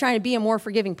come by trying to be a more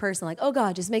forgiving person. Like, oh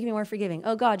God, just make me more forgiving.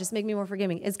 Oh God, just make me more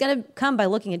forgiving. It's going to come by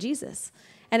looking at Jesus.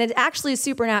 And it actually is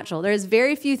supernatural. There's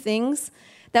very few things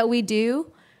that we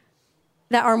do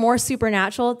that are more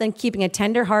supernatural than keeping a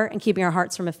tender heart and keeping our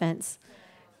hearts from offense.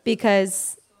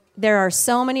 Because there are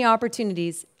so many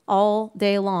opportunities all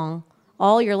day long,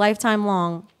 all your lifetime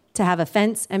long, to have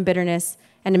offense and bitterness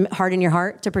and harden your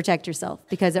heart to protect yourself,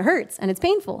 because it hurts and it's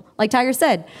painful. Like Tiger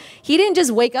said, he didn't just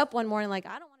wake up one morning like,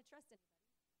 I don't want to trust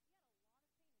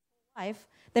anybody. Life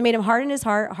that made him harden his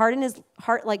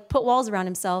heart, like put walls around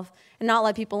himself and not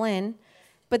let people in.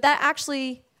 But that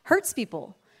actually hurts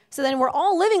people. So then we're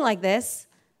all living like this,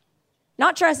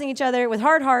 not trusting each other, with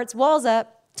hard hearts, walls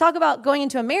up. Talk about going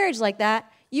into a marriage like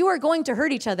that. You are going to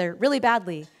hurt each other really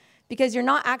badly because you're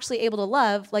not actually able to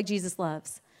love like Jesus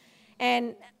loves.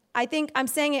 And I think I'm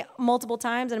saying it multiple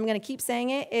times, and I'm going to keep saying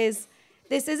it, is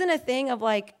this isn't a thing of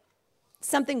like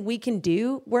something we can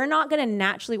do. We're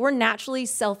naturally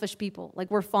selfish people.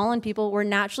 Like, we're fallen people. We're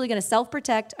naturally going to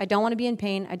self-protect. I don't want to be in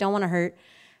pain. I don't want to hurt.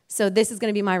 So this is going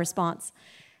to be my response.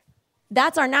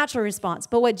 That's our natural response.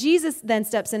 But what Jesus then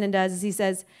steps in and does is he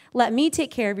says, let me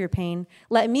take care of your pain.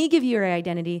 Let me give you your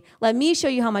identity. Let me show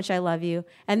you how much I love you.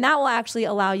 And that will actually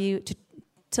allow you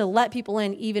to let people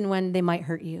in even when they might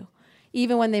hurt you,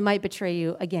 even when they might betray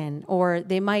you again, or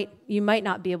you might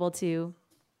not be able to,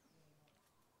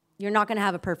 you're not going to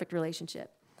have a perfect relationship.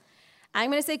 I'm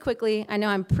going to say quickly, I know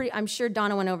I'm sure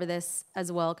Donna went over this as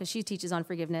well because she teaches on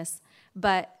forgiveness,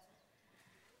 but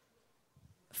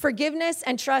forgiveness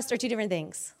and trust are two different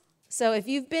things. So if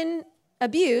you've been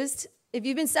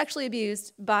sexually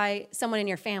abused by someone in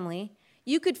your family,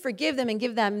 you could forgive them and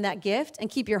give them that gift and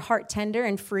keep your heart tender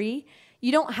and free.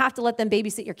 You don't have to let them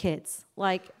babysit your kids.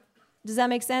 Like, does that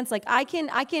make sense? Like, I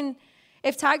can,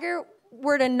 if Tiger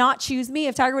were to not choose me,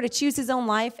 if Tiger were to choose his own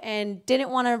life and didn't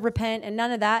want to repent and none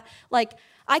of that, like,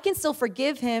 I can still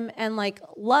forgive him and like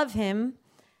love him,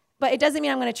 but it doesn't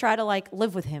mean I'm going to try to like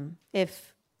live with him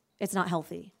if it's not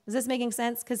healthy. Is this making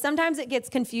sense? Because sometimes it gets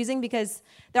confusing because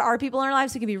there are people in our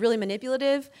lives who can be really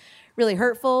manipulative, really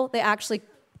hurtful. They actually,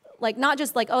 like, not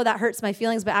just like, oh, that hurts my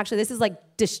feelings, but actually this is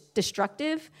like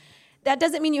destructive. That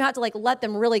doesn't mean you have to like let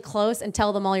them really close and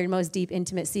tell them all your most deep,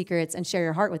 intimate secrets and share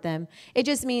your heart with them. It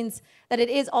just means that it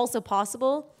is also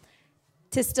possible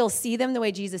to still see them the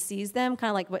way Jesus sees them, kind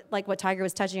of like what Tiger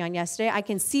was touching on yesterday. I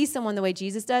can see someone the way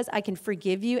Jesus does. I can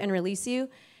forgive you and release you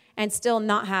and still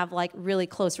not have like really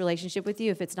close relationship with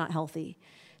you if it's not healthy.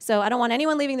 So I don't want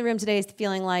anyone leaving the room today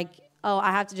feeling like oh,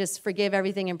 I have to just forgive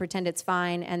everything and pretend it's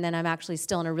fine, and then I'm actually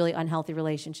still in a really unhealthy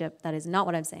relationship. That is not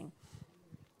what I'm saying.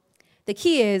 The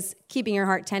key is keeping your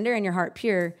heart tender and your heart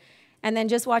pure, and then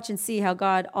just watch and see how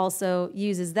God also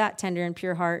uses that tender and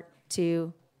pure heart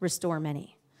to restore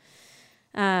many.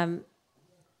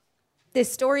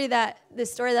 This story that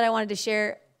I wanted to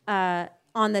share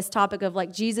on this topic of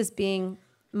like Jesus being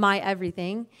my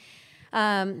everything.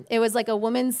 It was like a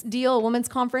women's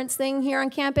conference thing here on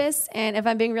campus. And if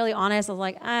I'm being really honest, I was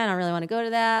like, I don't really want to go to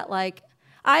that. Like,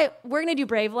 we're going to do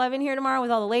Brave Love in here tomorrow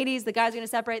with all the ladies. The guys are going to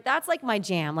separate. That's like my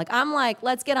jam. Like, I'm like,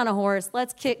 let's get on a horse.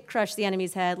 Let's crush the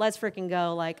enemy's head. Let's freaking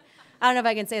go. Like, I don't know if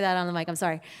I can say that on the mic. I'm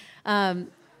sorry.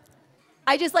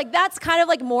 I just like, that's kind of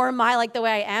like more my, like the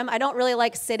way I am. I don't really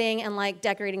like sitting and like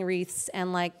decorating wreaths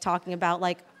and like talking about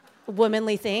like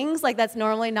womanly things. Like, that's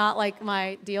normally not like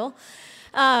my deal.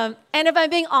 And if I'm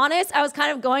being honest, I was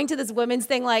kind of going to this women's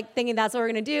thing, like thinking that's what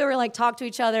we're going to do. We're like talk to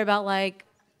each other about like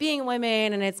being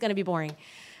women, and it's going to be boring.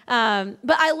 But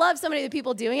I love so many of the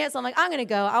people doing it. So I'm like, I'm going to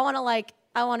go. I want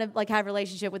to have a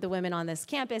relationship with the women on this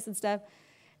campus and stuff.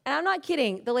 And I'm not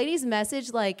kidding. The lady's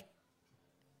message, like,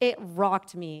 it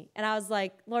rocked me. And I was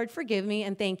like, Lord, forgive me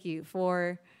and thank you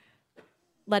for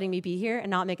letting me be here and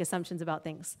not make assumptions about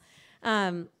things.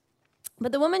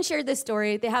 But the woman shared this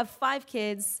story. They have 5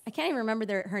 kids. I can't even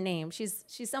remember her name. She's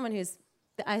someone who's,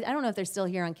 I don't know if they're still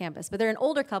here on campus, but they're an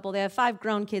older couple. They have 5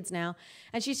 grown kids now.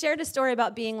 And she shared a story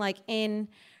about being like in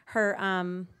her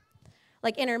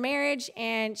marriage,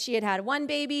 and she had 1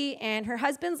 baby, and her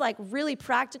husband's like really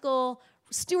practical,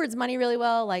 stewards money really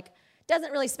well, like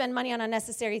doesn't really spend money on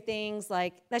unnecessary things.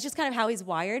 Like, that's just kind of how he's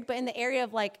wired. But in the area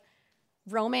of like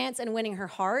romance and winning her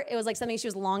heart, it was like something she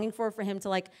was longing for him to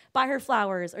like buy her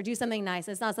flowers or do something nice.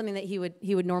 It's not something that he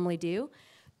would normally do.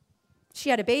 She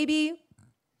had a baby.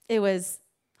 It was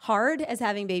hard, as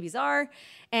having babies are.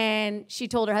 And she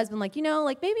told her husband, like,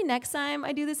 like maybe next time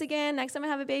I do this again, next time I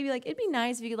have a baby, like it'd be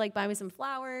nice if you could like buy me some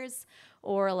flowers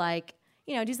or like,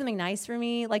 do something nice for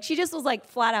me. Like, she just was like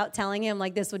flat out telling him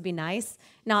like this would be nice,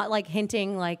 not like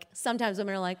hinting. Like, sometimes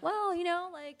women are like, well,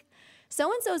 like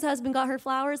so-and-so's husband got her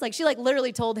flowers. Like, she like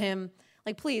literally told him,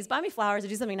 like, please buy me flowers or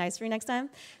do something nice for me next time.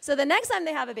 So the next time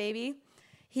they have a baby,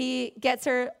 he gets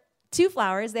her 2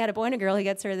 flowers. They had a boy and a girl. He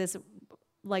gets her this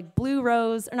like blue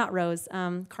rose, or not rose,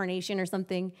 carnation or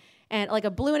something, and like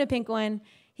a blue and a pink one.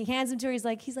 He hands them to her. He's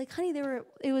like, honey,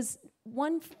 it was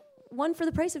one for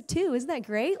the price of 2. Isn't that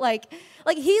great? Like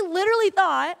he literally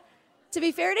thought, to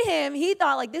be fair to him, he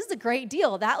thought like, this is a great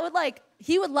deal. That would like,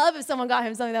 he would love if someone got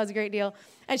him something that was a great deal.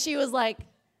 And she was like,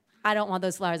 I don't want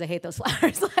those flowers. I hate those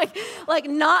flowers. like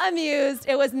not amused.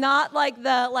 It was not like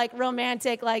the like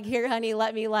romantic, like, here, honey,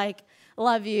 let me like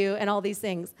love you and all these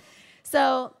things.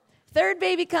 So 3rd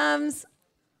baby comes,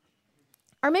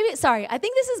 or maybe, sorry, I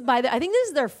think this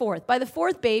is their 4th. By the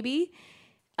 4th baby,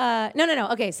 no.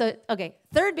 Okay,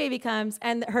 3rd baby comes,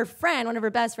 and her friend, one of her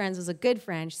best friends, was a good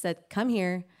friend. She said, come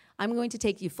here. I'm going to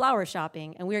take you flower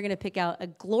shopping, and we're going to pick out a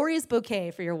glorious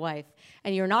bouquet for your wife.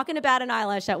 And you're not going to bat an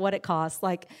eyelash at what it costs.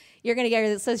 Like, you're going to get her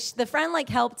this. So the friend, like,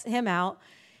 helped him out.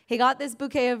 He got this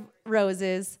bouquet of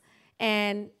roses,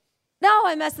 and no,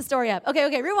 I messed the story up.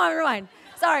 Okay, rewind.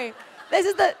 Sorry. This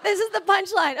is the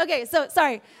punchline. Okay, so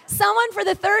sorry. Someone for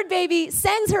the 3rd baby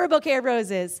sends her a bouquet of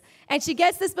roses, and she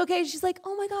gets this bouquet. And she's like,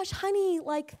 "Oh my gosh, honey,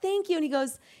 like, thank you."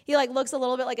 And he like looks a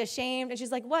little bit like ashamed, and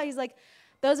she's like, "What?" He's like,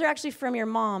 "Those are actually from your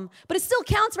mom, but it still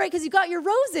counts, right? Because you got your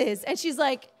roses." And she's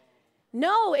like,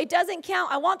 "No, it doesn't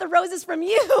count. I want the roses from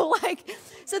you." Like,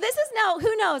 so this is now,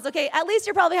 who knows? Okay, at least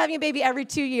you're probably having a baby every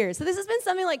 2 years. So this has been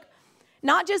something like,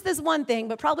 not just this one thing,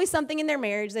 but probably something in their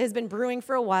marriage that has been brewing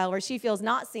for a while, where she feels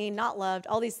not seen, not loved,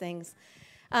 all these things.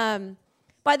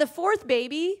 By the 4th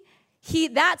baby,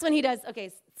 that's when he does,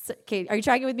 okay, are you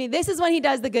tracking with me? This is when he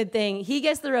does the good thing. He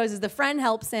gets the roses. The friend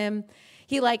helps him.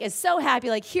 He like is so happy,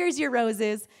 like, here's your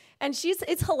roses. And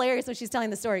it's hilarious when she's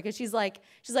telling the story, because she's like,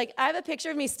 I have a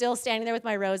picture of me still standing there with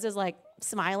my roses, like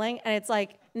smiling, and it's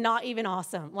like not even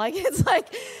awesome. Like, it's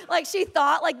like she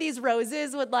thought like these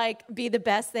roses would like be the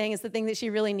best thing. It's the thing that she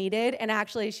really needed. And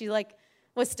actually she like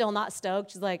was still not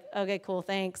stoked. She's like, okay, cool,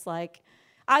 thanks. Like,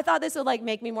 I thought this would like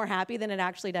make me more happy than it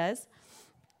actually does.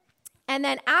 And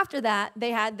then after that, they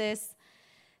had this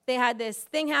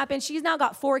thing happen. She's now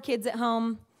got 4 kids at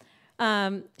home.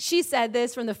 She said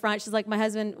this from the front. She's like, my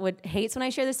husband hates when I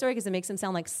share this story because it makes him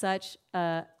sound like such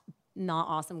a not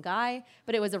awesome guy.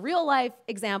 But it was a real life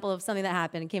example of something that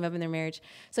happened and came up in their marriage.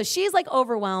 So she's like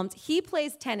overwhelmed. He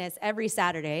plays tennis every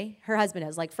Saturday. Her husband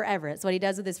does, like, forever. It's what he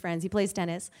does with his friends. He plays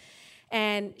tennis.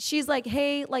 And she's like,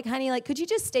 hey, like, honey, like, could you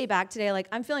just stay back today? Like,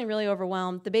 I'm feeling really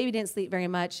overwhelmed. The baby didn't sleep very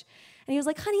much. And he was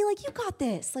like, honey, like, you got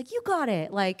this. Like, you got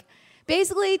it. Like,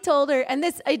 basically told her, and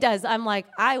this, it does, I'm like,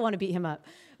 I want to beat him up.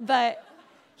 But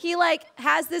he like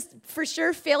has this for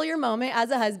sure failure moment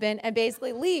as a husband and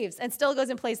basically leaves and still goes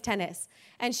and plays tennis.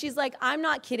 And she's like, I'm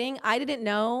not kidding. I didn't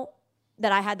know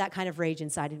that I had that kind of rage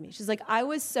inside of me. She's like, I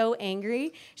was so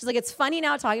angry. She's like, it's funny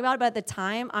now talking about it, but at the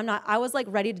time, I was like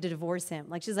ready to divorce him.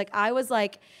 Like, she's like, I was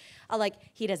like,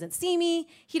 he doesn't see me.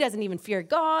 He doesn't even fear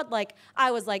God. Like,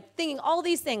 I was like thinking all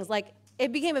these things. Like,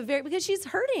 it became because she's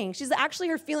hurting. She's actually,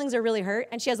 her feelings are really hurt,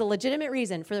 and she has a legitimate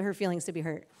reason for her feelings to be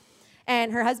hurt.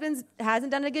 And her husband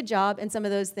hasn't done a good job in some of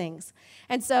those things.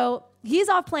 And so he's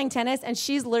off playing tennis, and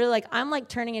she's literally like, I'm like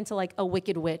turning into like a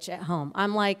wicked witch at home.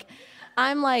 I'm like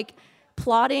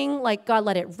plotting, like, God,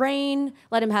 let it rain,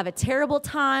 let him have a terrible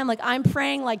time. Like, I'm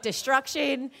praying like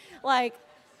destruction, like,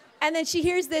 and then she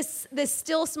hears this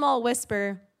still small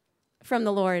whisper from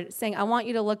the Lord saying, I want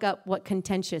you to look up what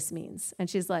contentious means. And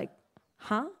she's like,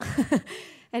 huh?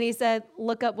 And he said,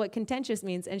 look up what contentious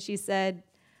means. And she said,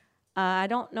 I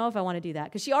don't know if I want to do that.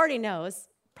 Because she already knows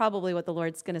probably what the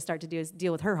Lord's going to start to do is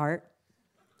deal with her heart.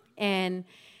 And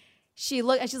she's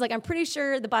like, I'm pretty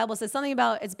sure the Bible says something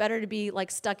about it's better to be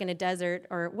like stuck in a desert,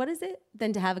 or what is it,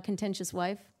 than to have a contentious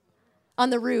wife on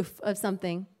the roof of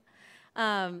something.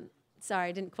 Sorry,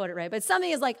 I didn't quote it right. But something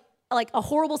is like a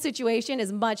horrible situation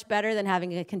is much better than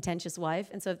having a contentious wife.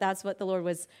 And so if that's what the Lord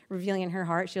was revealing in her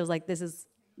heart, she was like, this is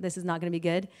not going to be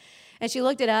good. And she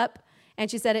looked it up, and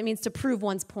she said it means to prove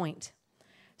one's point.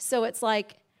 So it's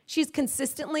like she's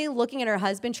consistently looking at her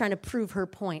husband, trying to prove her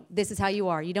point. This is how you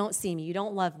are. You don't see me. You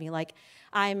don't love me. Like,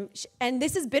 and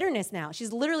this is bitterness now.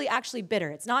 She's literally actually bitter.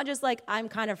 It's not just like I'm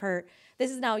kind of hurt. This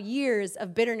is now years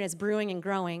of bitterness brewing and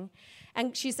growing.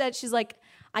 And she said, she's like,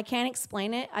 I can't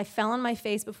explain it. I fell on my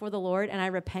face before the Lord, and I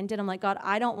repented. I'm like, God,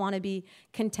 I don't want to be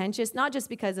contentious, not just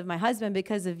because of my husband,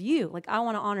 because of you. Like, I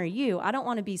want to honor you. I don't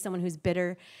want to be someone who's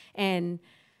bitter and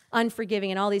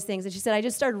unforgiving and all these things. And she said, I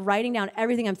just started writing down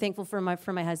everything I'm thankful for my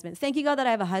husband. Thank you, God, that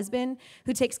I have a husband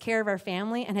who takes care of our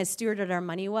family and has stewarded our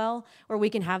money well, where we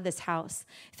can have this house.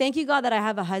 Thank you, God, that I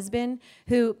have a husband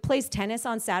who plays tennis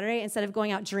on Saturday instead of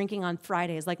going out drinking on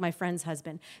Fridays like my friend's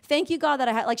husband. Thank you, God, that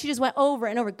I had, like, she just went over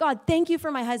and over. God, thank you for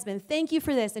my husband. Thank you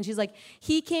for this. And she's like,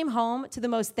 he came home to the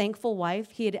most thankful wife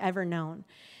he had ever known.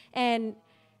 And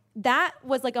that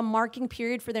was like a marking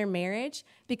period for their marriage,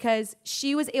 because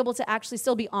she was able to actually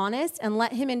still be honest and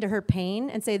let him into her pain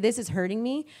and say, this is hurting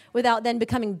me, without then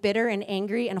becoming bitter and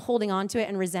angry and holding on to it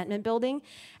and resentment building.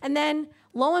 And then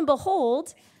lo and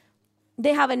behold,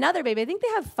 they have another baby. I think they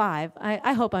have 5.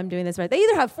 I hope I'm doing this right. They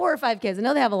either have 4 or 5 kids. I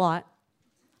know they have a lot.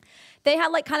 They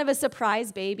had like kind of a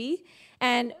surprise baby.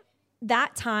 And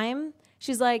that time,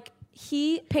 she's like,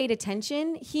 he paid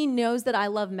attention. He knows that I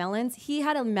love melons. He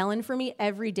had a melon for me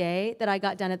every day that I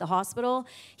got done at the hospital.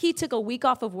 He took a week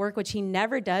off of work, which he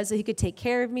never does, so he could take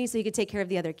care of me, so he could take care of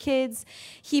the other kids.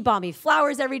 He bought me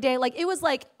flowers every day. Like, it was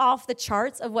like off the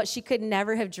charts of what she could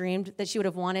never have dreamed that she would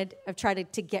have wanted, of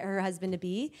tried to get her husband to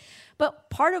be. But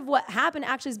part of what happened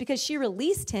actually is because she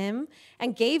released him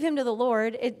and gave him to the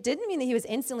Lord. It didn't mean that he was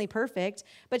instantly perfect,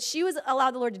 but she was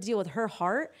allowed the Lord to deal with her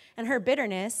heart and her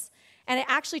bitterness. And it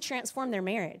actually transformed their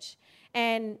marriage.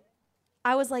 And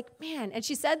I was like, man. And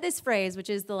she said this phrase, which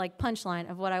is the like punchline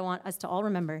of what I want us to all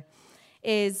remember,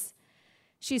 is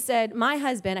she said, my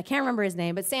husband, I can't remember his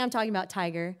name, but say I'm talking about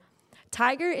Tiger.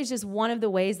 Tiger is just one of the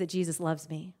ways that Jesus loves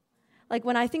me. Like,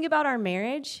 when I think about our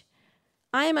marriage,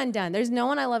 I am undone. There's no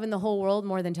one I love in the whole world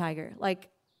more than Tiger. Like,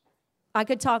 I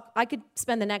could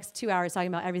spend the next 2 hours talking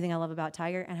about everything I love about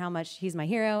Tiger and how much he's my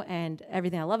hero and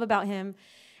everything I love about him.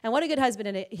 And what a good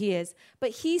husband he is. But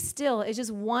he still is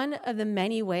just one of the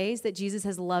many ways that Jesus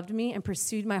has loved me and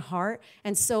pursued my heart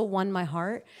and so won my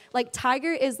heart. Like,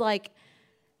 Tiger is like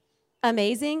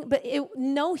amazing, but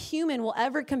no human will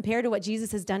ever compare to what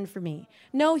Jesus has done for me.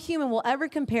 No human will ever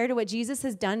compare to what Jesus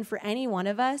has done for any one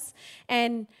of us.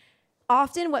 And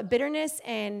often what bitterness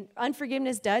and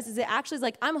unforgiveness does is it actually is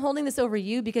like, I'm holding this over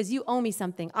you because you owe me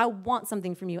something. I want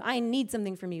something from you. I need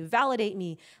something from you. Validate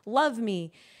me. Love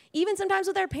me. Even sometimes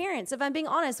with our parents, if I'm being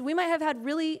honest, we might have had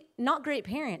really not great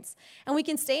parents. And we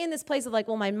can stay in this place of like,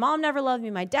 well, my mom never loved me.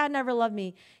 My dad never loved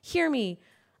me. Hear me.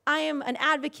 I am an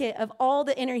advocate of all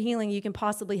the inner healing you can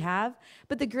possibly have.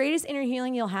 But the greatest inner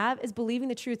healing you'll have is believing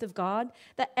the truth of God,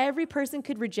 that every person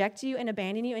could reject you and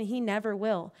abandon you, and he never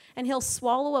will. And he'll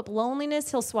swallow up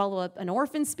loneliness. He'll swallow up an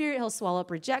orphan spirit. He'll swallow up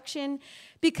rejection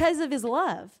because of his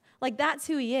love. Like, that's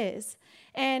who he is.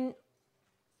 And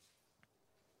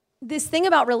this thing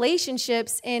about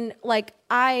relationships and like,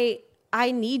 I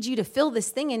need you to fill this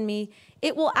thing in me,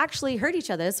 it will actually hurt each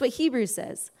other. That's what Hebrews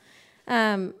says.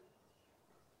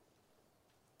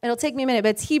 it'll take me a minute, but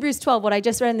it's Hebrews 12, what I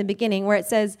just read in the beginning, where it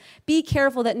says, be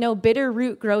careful that no bitter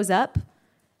root grows up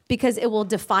because it will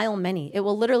defile many. It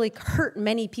will literally hurt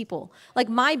many people. Like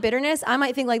my bitterness, I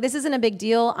might think like, this isn't a big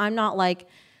deal. I'm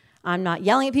not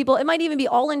yelling at people. It might even be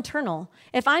all internal.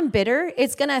 If I'm bitter,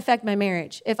 it's going to affect my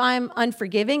marriage. If I'm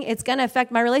unforgiving, it's going to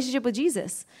affect my relationship with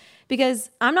Jesus, because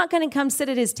I'm not going to come sit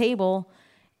at his table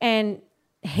and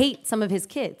hate some of his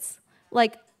kids.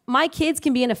 Like my kids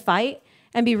can be in a fight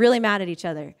and be really mad at each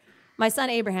other. My son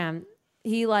Abraham,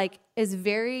 he like is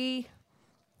very,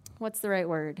 what's the right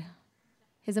word?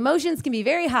 His emotions can be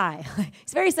very high.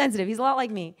 He's very sensitive. He's a lot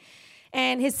like me.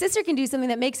 And his sister can do something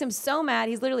that makes him so mad.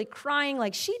 He's literally crying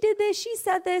like, she did this, she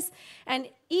said this. And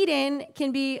Eden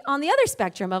can be on the other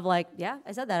spectrum of like, yeah,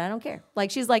 I said that, I don't care.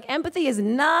 Like she's like, empathy is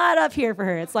not up here for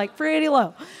her. It's like pretty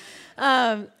low.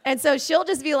 And so she'll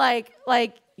just be like,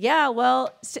 yeah,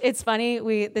 well, it's funny.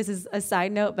 This is a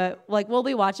side note, but like we'll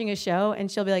be watching a show and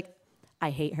she'll be like, I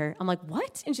hate her. I'm like,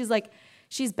 what? And she's like,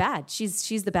 she's bad.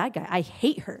 She's the bad guy. I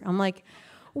hate her. I'm like,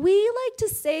 we like to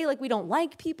say like we don't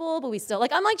like people, but we still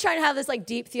like, I'm like trying to have this like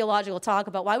deep theological talk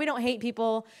about why we don't hate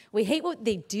people. We hate what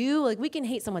they do. Like we can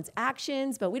hate someone's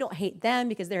actions, but we don't hate them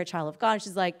because they're a child of God. And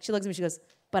she's like, she looks at me, she goes,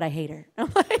 but I hate her.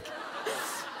 I'm like,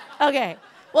 okay,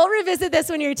 we'll revisit this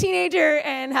when you're a teenager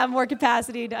and have more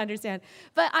capacity to understand.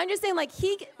 But I'm just saying like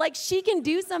she can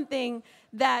do something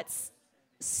that's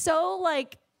so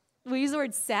like, we use the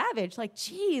word savage, like,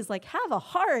 geez, like have a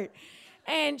heart.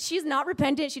 And she's not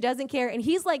repentant. She doesn't care. And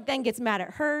he's like, then gets mad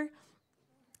at her.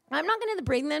 I'm not going to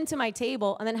bring them to my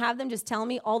table and then have them just tell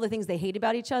me all the things they hate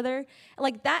about each other.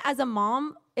 Like that as a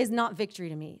mom is not victory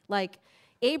to me. Like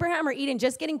Abraham or Eden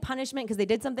just getting punishment because they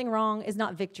did something wrong is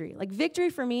not victory. Like victory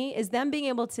for me is them being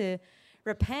able to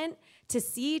repent, to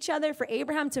see each other, for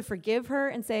Abraham to forgive her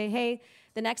and say, hey,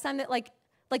 the next time that like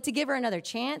to give her another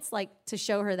chance, like to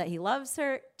show her that he loves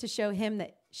her, to show him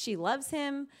that she loves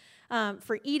him.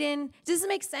 For Eden, does this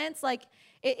make sense? Like,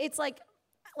 it's like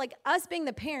us being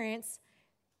the parents,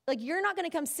 like you're not going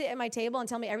to come sit at my table and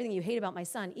tell me everything you hate about my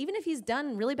son, even if he's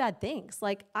done really bad things.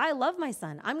 Like, I love my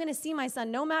son. I'm going to see my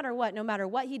son no matter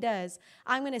what he does,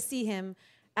 I'm going to see him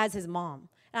as his mom.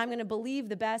 And I'm going to believe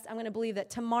the best. I'm going to believe that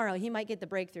tomorrow he might get the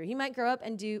breakthrough. He might grow up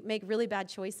and make really bad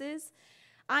choices.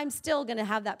 I'm still going to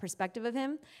have that perspective of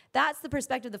him. That's the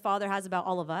perspective the Father has about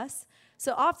all of us.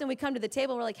 So often we come to the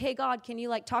table and we're like, hey, God, can you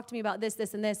like talk to me about this,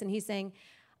 this, and this? And he's saying,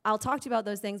 I'll talk to you about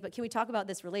those things, but can we talk about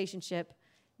this relationship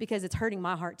because it's hurting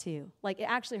my heart too. Like it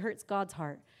actually hurts God's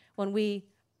heart when we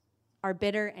are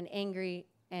bitter and angry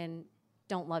and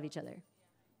don't love each other.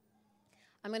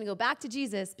 I'm going to go back to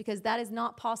Jesus because that is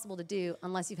not possible to do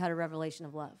unless you've had a revelation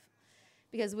of love.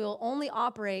 Because we'll only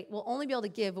be able to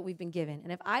give what we've been given.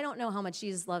 And if I don't know how much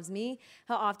Jesus loves me,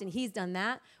 how often he's done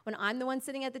that, when I'm the one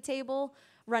sitting at the table,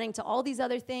 running to all these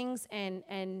other things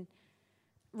and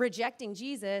rejecting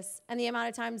Jesus, and the amount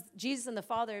of times Jesus and the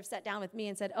Father have sat down with me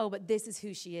and said, oh, but this is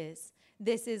who she is.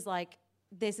 This is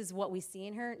what we see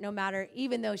in her, no matter,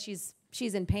 even though she's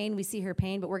in pain, we see her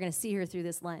pain, but we're going to see her through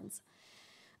this lens.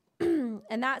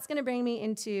 And that's going to bring me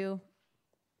into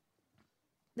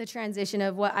the transition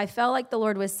of what I felt like the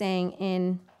Lord was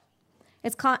saying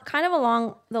it's kind of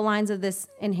along the lines of this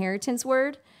inheritance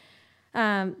word,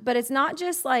 but it's not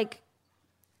just like,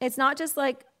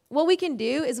 what we can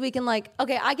do is we can like,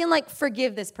 okay, I can like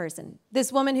forgive this person,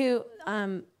 this woman who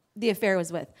the affair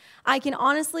was with. I can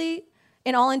honestly,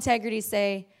 in all integrity,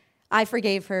 say, I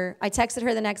forgave her. I texted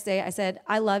her the next day. I said,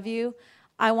 I love you.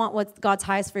 I want what's God's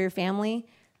highest for your family.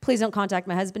 Please don't contact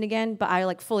my husband again, but I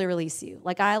like fully release you.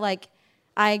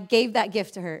 I gave that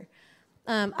gift to her.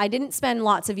 I didn't spend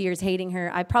lots of years hating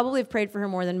her. I probably have prayed for her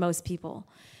more than most people.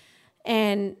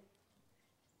 And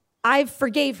I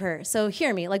forgave her. So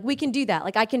hear me. Like, we can do that.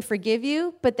 Like, I can forgive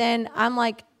you, but then I'm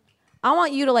like, I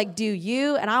want you to, like, do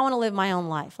you, and I want to live my own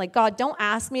life. Like, God, don't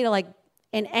ask me to, like,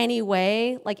 in any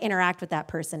way, like, interact with that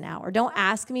person now. Or don't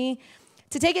ask me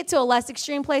to take it to a less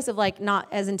extreme place of, like, not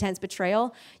as intense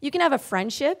betrayal. You can have a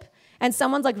friendship, and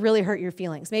someone's, like, really hurt your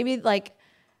feelings. Maybe, like,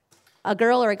 a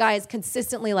girl or a guy has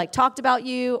consistently like talked about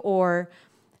you or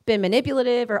been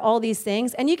manipulative or all these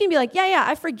things. And you can be like, yeah,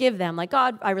 I forgive them. Like,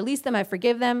 God, I release them, I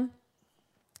forgive them.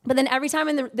 But then every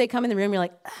time they come in the room, you're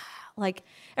like, like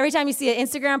every time you see an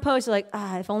Instagram post, you're like,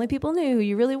 if only people knew who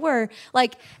you really were.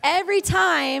 Like every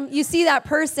time you see that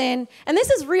person, and this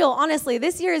is real, honestly,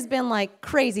 this year has been like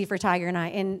crazy for Tiger and I,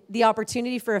 and the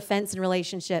opportunity for offense in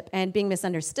relationship and being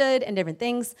misunderstood and different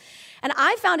things. And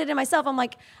I found it in myself. I'm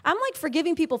like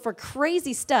forgiving people for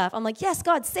crazy stuff. I'm like, yes,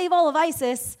 God, save all of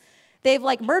ISIS. They've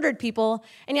like murdered people.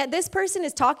 And yet this person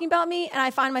is talking about me and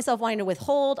I find myself wanting to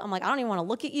withhold. I'm like, I don't even want to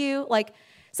look at you. Like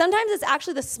sometimes it's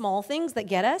actually the small things that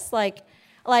get us. Like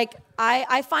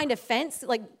I find offense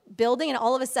like building and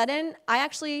all of a sudden I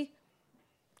actually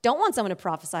don't want someone to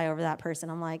prophesy over that person.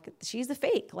 I'm like, she's a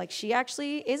fake. Like she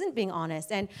actually isn't being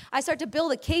honest. And I start to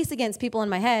build a case against people in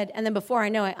my head. And then before I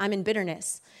know it, I'm in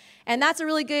bitterness. And that's a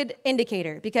really good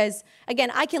indicator because again,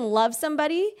 I can love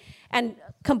somebody and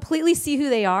completely see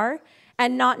who they are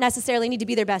and not necessarily need to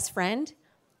be their best friend.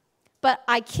 But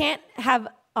I can't have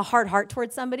a hard heart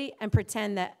towards somebody and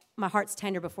pretend that my heart's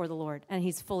tender before the Lord and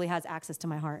he's fully has access to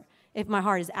my heart. If my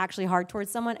heart is actually hard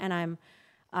towards someone and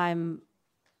I'm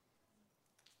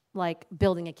like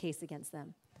building a case against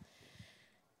them,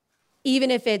 even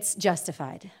if it's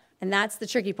justified. And that's the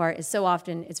tricky part is so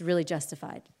often it's really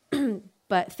justified.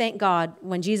 But thank God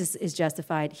when Jesus is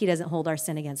justified, he doesn't hold our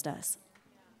sin against us.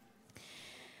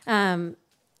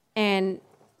 And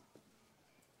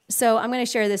so I'm going to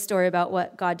share this story about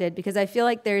what God did because I feel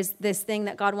like there's this thing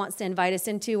that God wants to invite us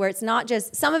into where it's not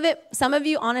just some of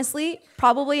you, honestly,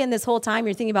 probably in this whole time,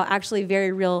 you're thinking about actually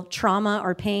very real trauma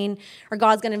or pain, or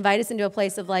God's going to invite us into a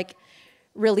place of like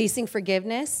releasing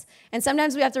forgiveness. And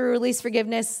sometimes we have to release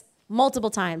forgiveness multiple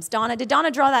times. Did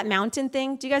Donna draw that mountain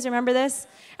thing? Do you guys remember this?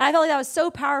 And I felt like that was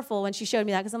so powerful when she showed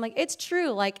me that because I'm like, it's true.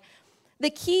 Like the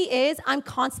key is I'm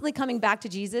constantly coming back to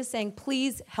Jesus saying,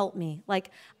 please help me. Like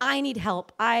I need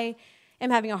help. I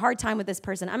am having a hard time with this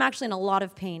person. I'm actually in a lot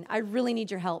of pain. I really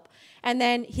need your help. And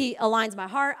then he aligns my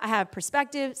heart. I have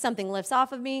perspective. Something lifts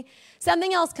off of me.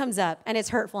 Something else comes up and it's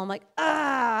hurtful. I'm like,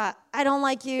 I don't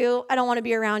like you. I don't want to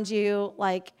be around you.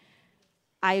 Like,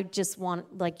 I just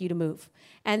want like you to move.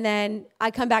 And then I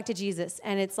come back to Jesus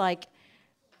and it's like,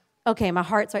 okay, my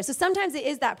heart's right. So sometimes it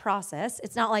is that process.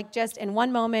 It's not like just in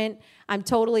one moment,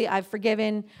 I've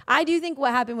forgiven. I do think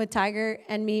what happened with Tiger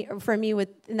and me, for me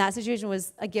in that situation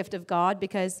was a gift of God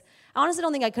because I honestly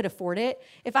don't think I could afford it.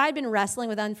 If I had been wrestling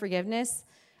with unforgiveness,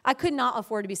 I could not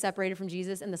afford to be separated from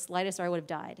Jesus in the slightest or I would have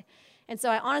died. And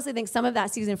so I honestly think some of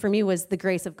that season for me was the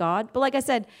grace of God. But like I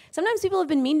said, sometimes people have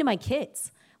been mean to my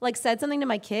kids, like said something to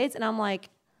my kids and I'm like,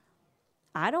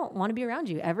 I don't want to be around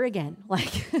you ever again.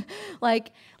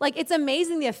 Like it's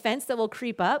amazing the offense that will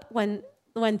creep up when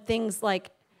things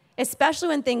like, especially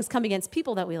when things come against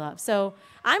people that we love. So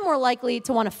I'm more likely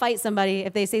to want to fight somebody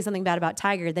if they say something bad about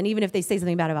Tiger than even if they say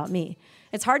something bad about me.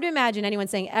 It's hard to imagine anyone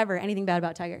saying ever anything bad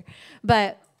about Tiger.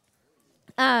 But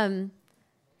does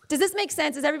this make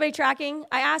sense? Is everybody tracking?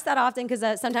 I ask that often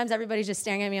because sometimes everybody's just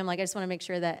staring at me. I'm like, I just want to make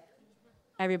sure that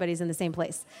everybody's in the same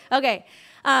place. Okay.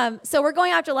 So we're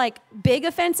going after like big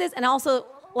offenses and also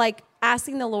like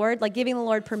asking the Lord, like giving the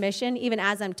Lord permission. Even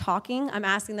as I'm talking, I'm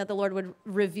asking that the Lord would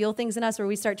reveal things in us where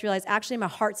we start to realize, actually, my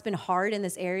heart's been hard in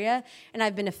this area and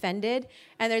I've been offended.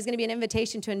 And there's going to be an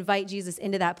invitation to invite Jesus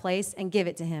into that place and give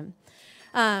it to him.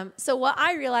 So what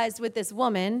I realized with this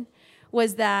woman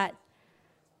was that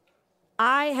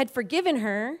I had forgiven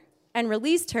her and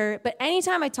released her, but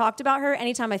anytime I talked about her,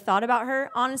 anytime I thought about her,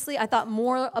 honestly, I thought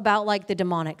more about like the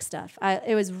demonic stuff.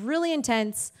 It was really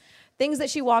intense. Things that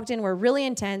she walked in were really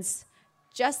intense,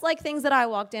 just like things that I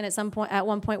walked in at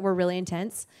one point were really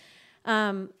intense.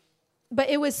 But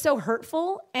it was so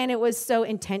hurtful and it was so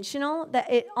intentional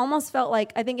that it almost felt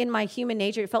like, I think in my human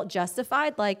nature, it felt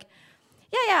justified. Like,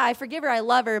 yeah, I forgive her, I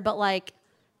love her, but like,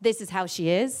 this is how she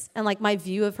is. And like my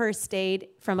view of her stayed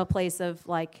from a place of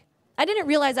like, I didn't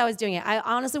realize I was doing it. I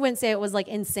honestly wouldn't say it was like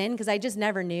in sin because I just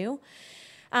never knew.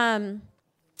 I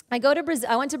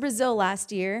went to Brazil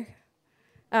last year,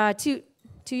 2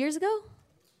 years ago,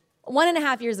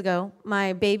 1.5 years ago.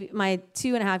 My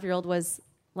 2.5-year-old was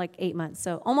like 8 months,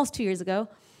 so almost 2 years ago.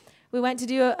 We went to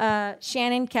do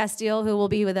Shannon Castile, who will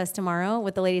be with us tomorrow,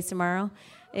 with the ladies tomorrow,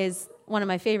 is one of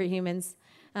my favorite humans.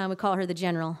 We call her the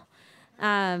General.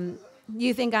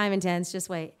 You think I'm intense? Just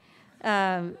wait.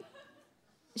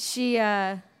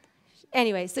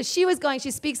 Anyway, so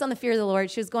she speaks on the fear of the Lord.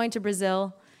 She was going to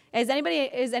Brazil. Is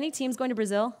any teams going to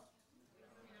Brazil?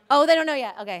 Oh, they don't know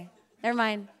yet. Okay, never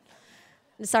mind.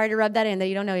 I'm sorry to rub that in that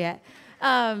you don't know yet.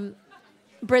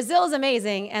 Brazil is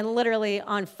amazing and literally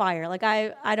on fire. Like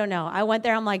I don't know. I went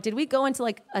there. I'm like, did we go into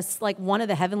like one of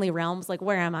the heavenly realms? Like,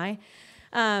 where am I?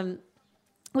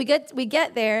 We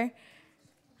get there.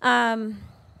 I'm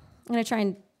gonna try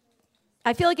and.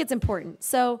 I feel like it's important.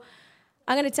 So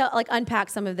I'm going to unpack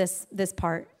some of this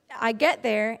part. I get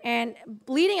there, and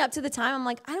leading up to the time, I'm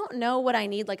like, I don't know what I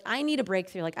need. Like, I need a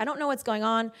breakthrough. Like, I don't know what's going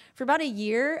on. For about a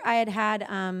year, I had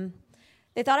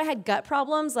they thought I had gut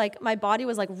problems. Like, my body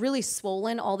was, like, really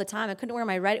swollen all the time. I couldn't wear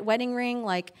my wedding ring.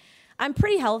 Like, I'm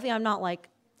pretty healthy. I'm not, like,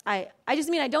 I just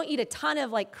mean I don't eat a ton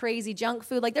of like crazy junk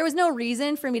food. Like there was no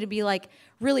reason for me to be like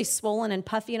really swollen and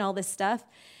puffy and all this stuff.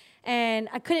 And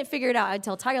I couldn't figure it out. I'd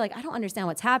tell Tiger, like, I don't understand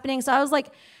what's happening. So I was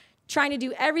like trying to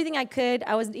do everything I could.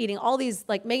 I was eating all these,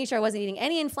 like making sure I wasn't eating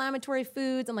any inflammatory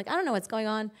foods. I'm like, I don't know what's going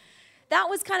on. That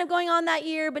was kind of going on that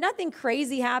year, but nothing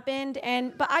crazy happened.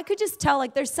 But I could just tell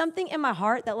like there's something in my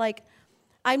heart that like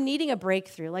I'm needing a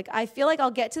breakthrough. Like I feel like I'll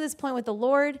get to this point with the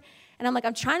Lord, and I'm like,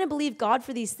 I'm trying to believe God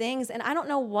for these things, and I don't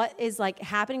know what is like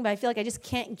happening, but I feel like I just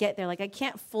can't get there. Like I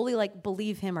can't fully like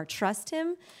believe him or trust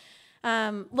him.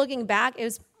 Looking back, it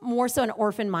was more so an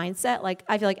orphan mindset. Like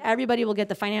I feel like everybody will get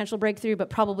the financial breakthrough, but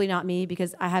probably not me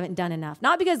because I haven't done enough.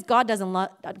 Not because God's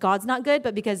not good,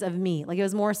 but because of me. Like it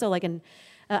was more so like an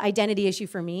identity issue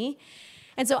for me.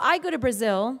 And so I go to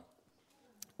Brazil.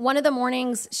 One of the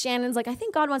mornings, Shannon's like, I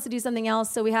think God wants to do something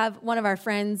else. So we have one of our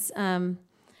friends,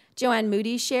 Joanne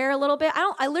Moody, share a little bit.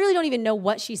 I literally don't even know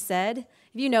what she said.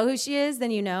 If you know who she is, then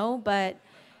you know. But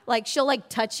like she'll like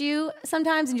touch you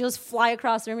sometimes and you'll just fly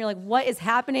across the room. You're like, what is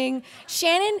happening?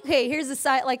 Shannon, okay, here's the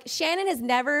side. Like Shannon has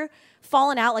never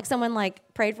fallen out. Like someone like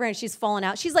prayed for her and she's fallen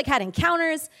out. She's like had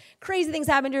encounters, crazy things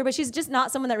happen to her, but she's just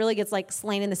not someone that really gets like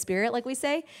slain in the spirit, like we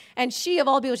say. And she, of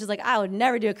all people, she's like, I would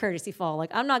never do a courtesy fall.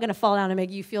 Like I'm not going to fall down and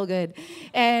make you feel good.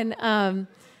 And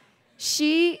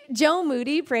Joe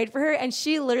Moody prayed for her, and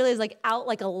she literally is like out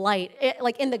like a light,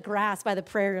 like in the grass by the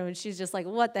prayer room, and she's just like,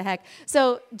 what the heck?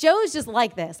 So Joe's just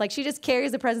like this. Like she just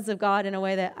carries the presence of God in a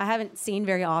way that I haven't seen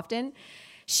very often.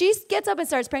 She gets up and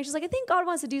starts praying. She's like, I think God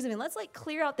wants to do something. Let's like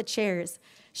clear out the chairs.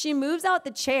 She moves out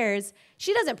the chairs.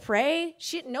 She doesn't pray.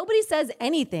 Nobody says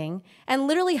anything. And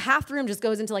literally half the room just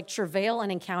goes into like travail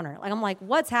and encounter. Like, I'm like,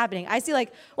 what's happening? I see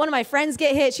like one of my friends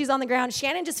get hit. She's on the ground.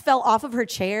 Shannon just fell off of her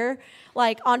chair,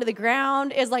 like onto the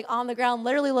ground, is like on the ground,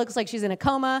 literally looks like she's in a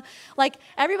coma. Like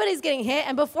everybody's getting hit.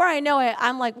 And before I know it,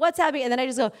 I'm like, what's happening? And then I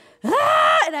just go,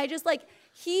 ah! And I just like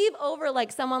heave over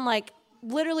like someone like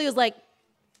literally was like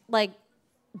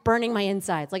burning my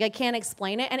insides. Like I can't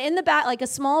explain it. And in the back, like a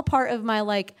small part of my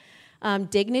like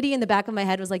dignity in the back of my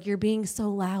head was like, you're being so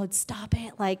loud, stop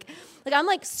it. Like I'm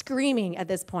like screaming at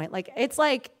this point. Like it's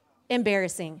like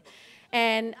embarrassing.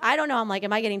 And I don't know, I'm like,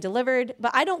 am I getting delivered?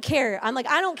 But I don't care. I'm like,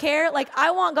 I don't care. Like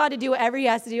I want God to do whatever he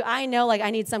has to do. I know like I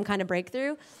need some kind of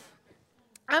breakthrough.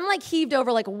 I'm like heaved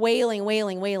over, like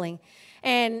wailing.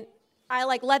 And I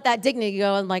like let that dignity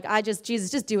go and like,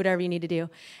 Jesus, just do whatever you need to do.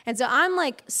 And so I'm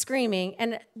like screaming.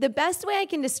 And the best way I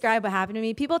can describe what happened to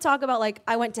me, people talk about like,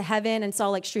 I went to heaven and saw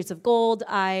like streets of gold.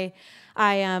 I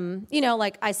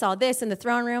like I saw this in the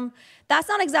throne room. That's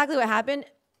not exactly what happened.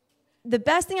 The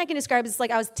best thing I can describe is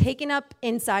like I was taken up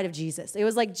inside of Jesus. It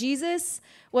was like Jesus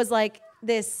was like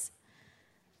this,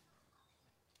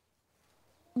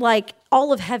 like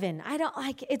all of heaven. I don't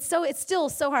like it's still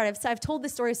so hard. I've told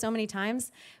this story so many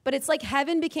times, but it's like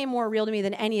heaven became more real to me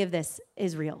than any of this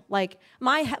is real. Like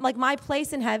my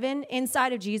place in heaven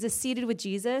inside of Jesus, seated with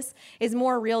Jesus, is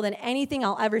more real than anything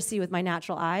I'll ever see with my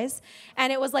natural eyes.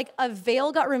 And it was like a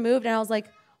veil got removed and I was like,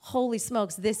 holy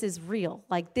smokes, this is real.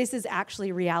 Like this is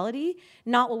actually reality,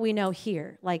 not what we know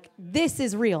here. Like this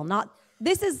is real,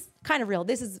 this is kind of real.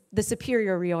 This is the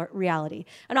superior reality.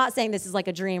 I'm not saying this is like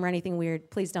a dream or anything weird.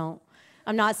 Please don't.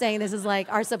 I'm not saying this is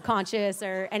like our subconscious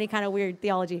or any kind of weird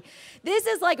theology. This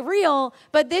is like real,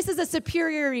 but this is a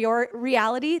superior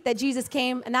reality that Jesus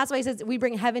came, and that's why he says we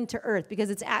bring heaven to earth,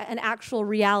 because it's an actual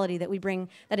reality that we bring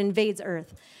that invades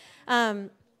earth.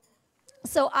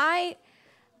 So I'm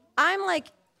like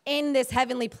in this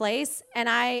heavenly place, and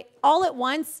all at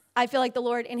once, I feel like the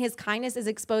Lord in his kindness is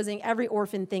exposing every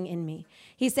orphan thing in me.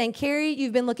 He's saying, Carrie,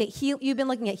 you've been looking at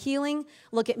healing,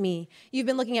 look at me. You've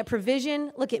been looking at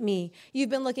provision, look at me. You've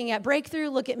been looking at breakthrough,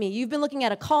 look at me. You've been looking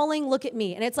at a calling, look at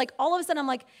me. And it's like all of a sudden I'm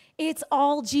like, it's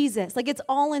all Jesus. Like it's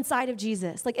all inside of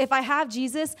Jesus. Like if I have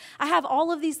Jesus, I have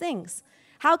all of these things.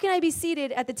 How can I be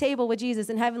seated at the table with Jesus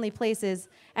in heavenly places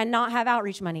and not have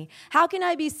outreach money? How can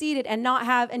I be seated and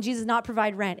Jesus not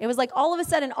provide rent? It was like all of a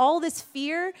sudden, all this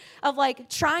fear of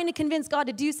like trying to convince God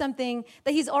to do something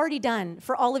that he's already done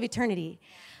for all of eternity.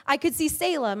 I could see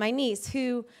Selah, my niece,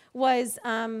 who was,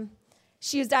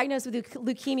 she was diagnosed with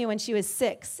leukemia when she was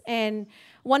 6. And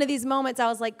one of these moments I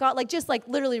was like, God, like just like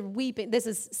literally weeping. This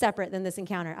is separate than this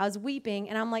encounter. I was weeping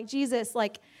and I'm like, Jesus,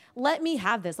 like, let me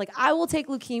have this. Like, I will take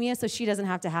leukemia so she doesn't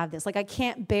have to have this. Like, I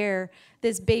can't bear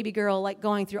this baby girl, like,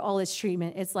 going through all this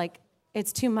treatment. It's like,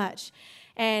 it's too much.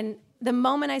 And the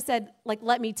moment I said, like,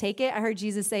 let me take it, I heard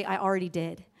Jesus say, I already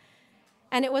did.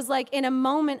 And it was like, in a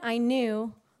moment I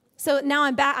knew. So now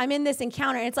I'm back. I'm in this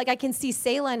encounter. And it's like I can see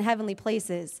Selah in heavenly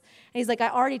places. And he's like, I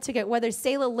already took it. Whether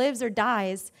Selah lives or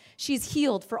dies, she's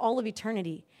healed for all of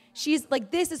eternity. She's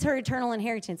like, this is her eternal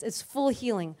inheritance. It's full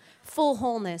healing, full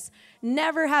wholeness,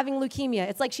 never having leukemia.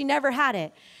 It's like she never had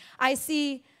it. I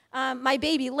see my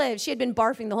baby Liv. She had been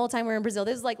barfing the whole time we were in Brazil.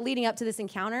 This is like leading up to this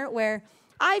encounter where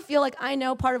I feel like I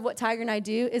know part of what Tiger and I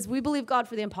do is we believe God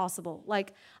for the impossible.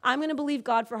 Like, I'm going to believe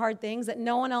God for hard things that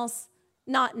no one else,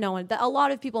 not knowing, that a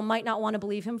lot of people might not want to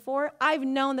believe him for. I've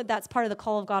known that that's part of the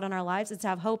call of God on our lives, is to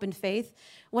have hope and faith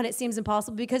when it seems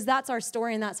impossible, because that's our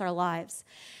story and that's our lives.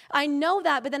 I know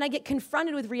that, but then I get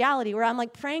confronted with reality where I'm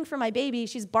like praying for my baby.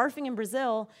 She's barfing in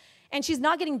Brazil and she's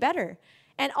not getting better.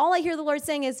 And all I hear the Lord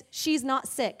saying is, she's not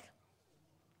sick.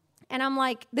 And I'm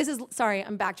like, sorry,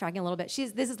 I'm backtracking a little bit.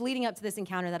 This is leading up to this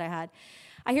encounter that I had.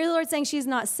 I hear the Lord saying she's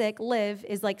not sick. Liv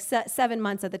is like 7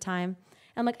 months at the time.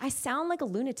 And I'm like, I sound like a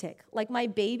lunatic. Like, my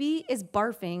baby is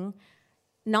barfing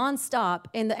nonstop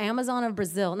in the Amazon of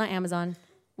Brazil. Not Amazon.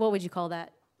 What would you call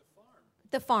that?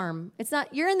 The farm. It's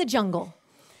not, you're in the jungle.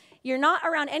 You're not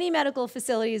around any medical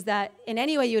facilities that in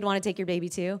any way you would want to take your baby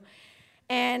to.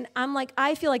 And I'm like,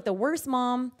 I feel like the worst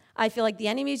mom. I feel like the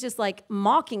enemy is just like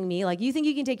mocking me. Like, you think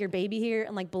you can take your baby here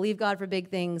and like believe God for big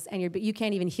things, and you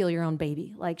can't even heal your own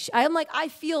baby. Like, I'm like, I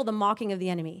feel the mocking of the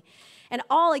enemy. And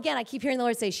again, I keep hearing the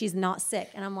Lord say, she's not sick.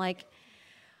 And I'm like,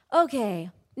 okay.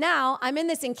 Now I'm in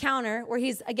this encounter where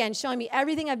he's, again, showing me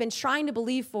everything I've been trying to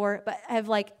believe for, but have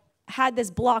like had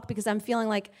this block because I'm feeling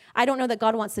like I don't know that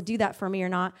God wants to do that for me or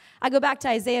not. I go back to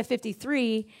Isaiah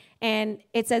 53, and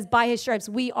it says, by his stripes,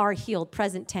 we are healed,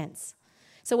 present tense.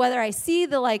 So whether I see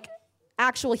the like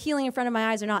actual healing in front of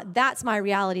my eyes or not, that's my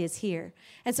reality is here.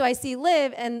 And so I see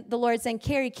Liv, and the Lord saying,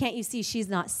 Carrie, can't you see she's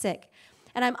not sick?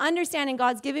 And I'm understanding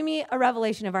God's giving me a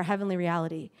revelation of our heavenly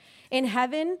reality. In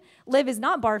heaven, Liv is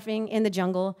not barfing in the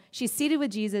jungle. She's seated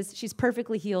with Jesus. She's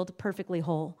perfectly healed, perfectly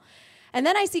whole. And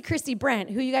then I see Christy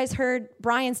Brent, who you guys heard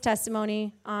Brian's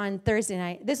testimony on Thursday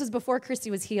night. This was before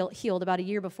Christy was healed, about a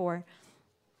year before.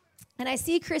 And I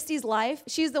see Christy's life.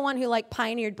 She's the one who like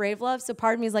pioneered Brave Love. So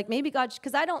part of me is like, maybe God,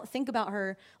 because I don't think about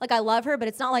her. Like, I love her, but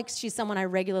it's not like she's someone I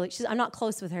regularly, I'm not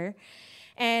close with her.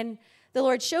 And the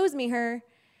Lord shows me her,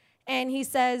 and he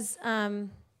said,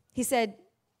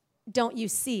 don't you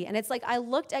see? And it's like, I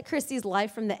looked at Christy's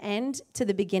life from the end to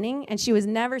the beginning, and she was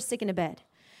never sick in a bed.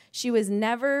 She was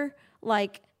never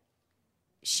like,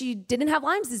 she didn't have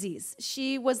Lyme's disease.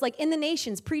 She was like in the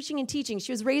nations preaching and teaching.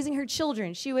 She was raising her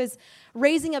children. She was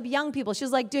raising up young people. She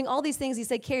was like doing all these things. He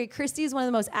said, Carrie, Christy is one of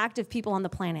the most active people on the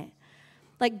planet.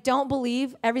 Like, don't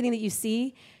believe everything that you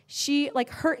see.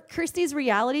 Christy's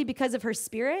reality, because of her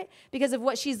spirit, because of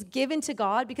what she's given to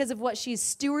God, because of what she's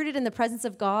stewarded in the presence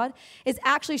of God, is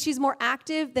actually, she's more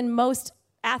active than most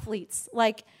athletes.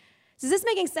 Like, is this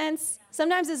making sense?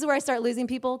 Sometimes this is where I start losing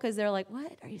people because they're like,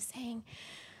 what are you saying?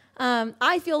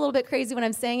 I feel a little bit crazy when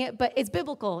I'm saying it, but it's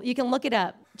biblical. You can look it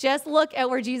up. Just look at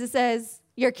where Jesus says,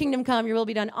 your kingdom come, your will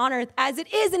be done on earth as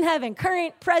it is in heaven,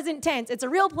 current, present tense. It's a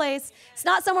real place. It's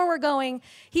not somewhere we're going.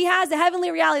 He has a heavenly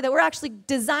reality that we're actually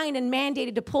designed and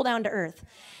mandated to pull down to earth.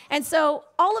 And so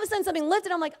all of a sudden something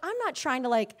lifted. I'm like, I'm not trying to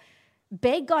like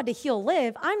beg God to heal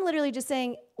Liv. I'm literally just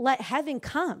saying, let heaven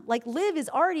come. Like, Liv is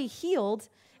already healed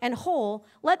and whole.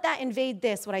 Let that invade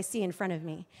this, what I see in front of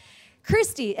me.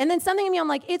 Christy, and then something in me, I'm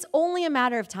like, it's only a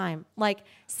matter of time. Like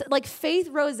faith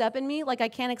rose up in me, like I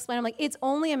can't explain. I'm like, it's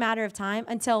only a matter of time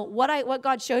until what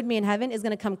God showed me in heaven is going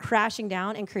to come crashing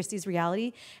down in Christy's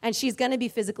reality, and she's going to be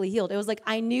physically healed. It was like,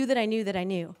 I knew that I knew that I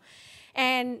knew.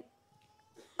 And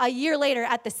a year later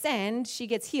at the send, she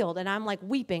gets healed, and I'm like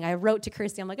weeping. I wrote to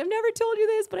Christy. I'm like, I've never told you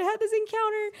this, but I had this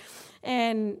encounter,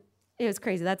 and it was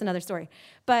crazy. That's another story.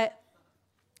 But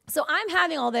so I'm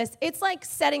having all this. It's like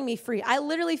setting me free. I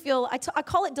literally feel, I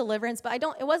call it deliverance, but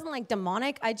it wasn't like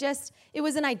demonic. It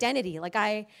was an identity. Like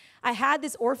I had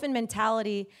this orphan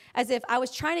mentality, as if I was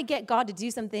trying to get God to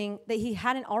do something that he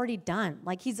hadn't already done.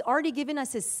 Like, he's already given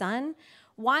us his son.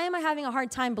 Why am I having a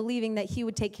hard time believing that he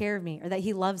would take care of me or that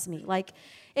he loves me? Like,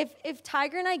 if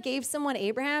Tiger and I gave someone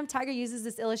Abraham, Tiger uses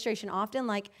this illustration often,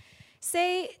 like,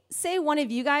 Say one of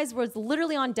you guys was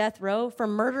literally on death row for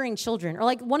murdering children, or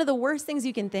like one of the worst things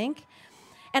you can think.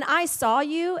 And I saw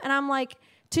you, and I'm like,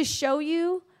 to show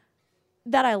you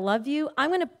that I love you, I'm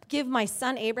going to give my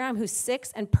son Abraham, who's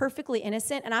 6 and perfectly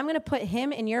innocent, and I'm going to put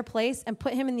him in your place and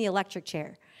put him in the electric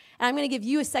chair. And I'm going to give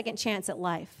you a second chance at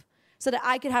life so that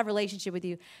I could have a relationship with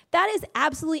you. That is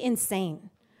absolutely insane.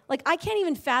 Like, I can't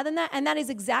even fathom that, and that is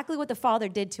exactly what the Father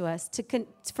did to us,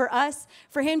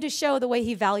 for him to show the way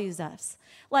he values us.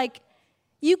 Like,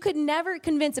 you could never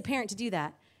convince a parent to do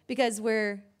that because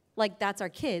we're like that's our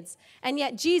kids. And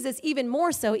yet Jesus, even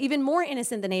more so, even more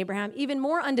innocent than Abraham, even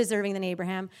more undeserving than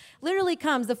Abraham, literally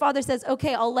comes, the Father says,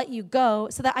 okay, I'll let you go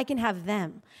so that I can have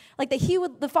them. Like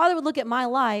the Father would look at my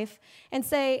life and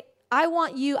say, I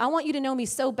want you to know me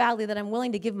so badly that I'm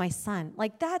willing to give my son.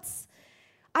 Like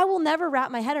I will never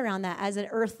wrap my head around that as an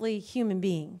earthly human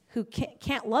being who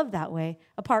can't love that way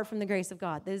apart from the grace of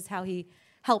God. This is how he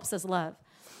helps us love.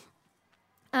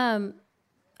 I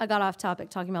got off topic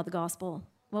talking about the gospel.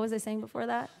 What was I saying before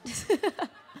that?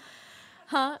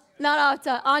 Not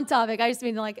on topic. I just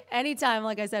mean like anytime,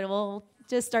 like I said, we'll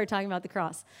just start talking about the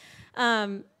cross.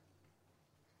 That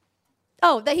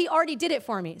he already did it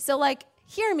for me. So like,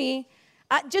 hear me.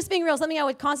 Just being real, something I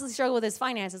would constantly struggle with is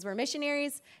finances. We're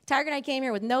missionaries. Tiger and I came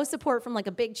here with no support from like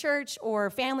a big church or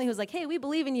family who's like, hey, we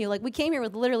believe in you. Like we came here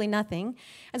with literally nothing.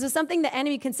 And so something the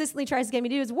enemy consistently tries to get me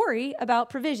to do is worry about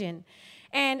provision.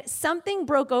 And something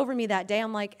broke over me that day.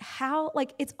 I'm like, how?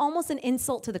 Like, it's almost an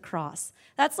insult to the cross.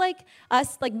 That's like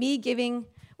us, like me giving,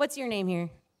 what's your name here?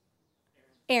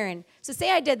 Aaron. So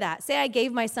say I did that. Say I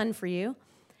gave my son for you.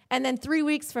 And then 3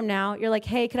 weeks from now, you're like,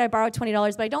 hey, could I borrow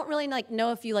 $20? But I don't really like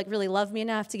know if you like really love me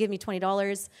enough to give me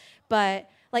 $20. But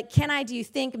like, do you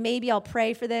think maybe I'll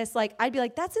pray for this? Like, I'd be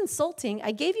like, that's insulting.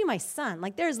 I gave you my son.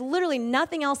 Like, there's literally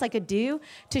nothing else I could do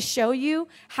to show you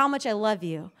how much I love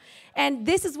you. And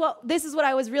this is what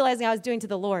I was realizing I was doing to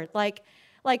the Lord. Like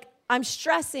I'm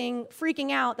stressing,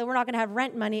 freaking out that we're not going to have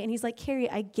rent money. And he's like, Carrie,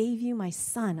 I gave you my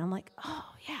son. I'm like, oh,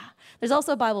 yeah. There's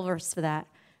also a Bible verse for that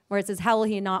where it says, how will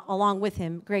he not, along with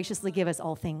him, graciously give us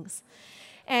all things?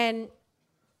 And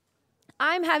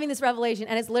I'm having this revelation,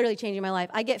 and it's literally changing my life.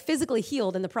 I get physically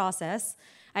healed in the process.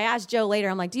 I asked Joe later,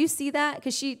 I'm like, do you see that?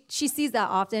 Because she sees that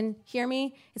often. Hear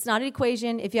me? It's not an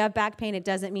equation. If you have back pain, it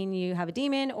doesn't mean you have a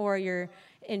demon or you're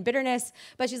in bitterness.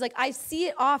 But she's like, I see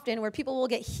it often where people will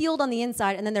get healed on the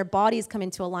inside and then their bodies come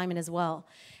into alignment as well.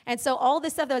 And so all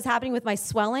this stuff that was happening with my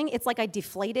swelling, it's like I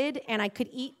deflated and I could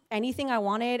eat anything I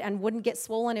wanted and wouldn't get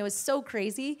swollen. It was so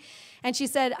crazy. And she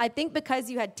said, I think because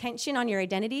you had tension on your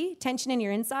identity, tension in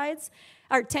your insides,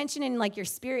 or tension in like your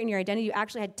spirit and your identity, you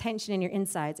actually had tension in your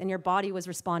insides and your body was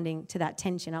responding to that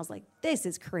tension. I was like, this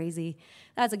is crazy.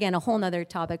 That's, again, a whole nother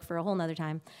topic for a whole nother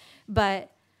time.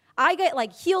 But I get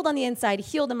like healed on the inside,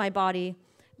 healed in my body.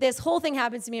 This whole thing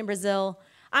happens to me in Brazil.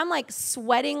 I'm like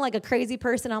sweating like a crazy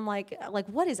person. I'm like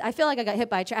what is, I feel like I got hit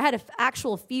by a train. I had an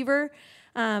actual fever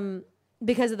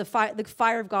because of the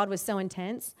fire of God was so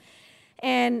intense.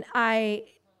 And I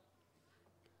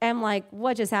am like,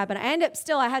 what just happened? I end up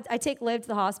still, I take Liv to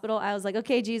the hospital. I was like,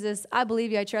 okay, Jesus, I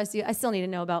believe you. I trust you. I still need to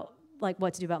know about like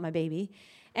what to do about my baby.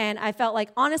 And I felt like,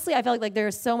 honestly, like there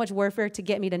was so much warfare to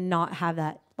get me to not have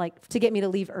that, like to get me to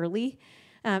leave early.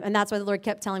 And that's why the Lord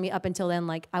kept telling me up until then,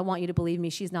 like, I want you to believe me.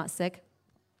 She's not sick.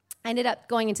 I ended up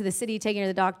going into the city, taking her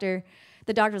to the doctor.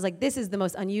 The doctor was like, this is the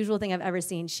most unusual thing I've ever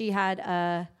seen. She had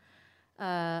a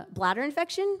bladder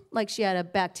infection, like she had a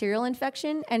bacterial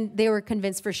infection, and they were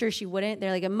convinced for sure she wouldn't.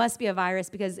 They're like, it must be a virus,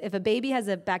 because if a baby has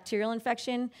a bacterial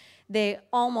infection, they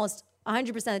almost 100%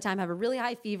 of the time have a really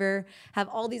high fever, have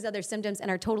all these other symptoms,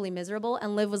 and are totally miserable.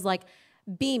 And Liv was like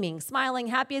beaming, smiling,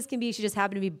 happy as can be. She just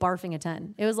happened to be barfing a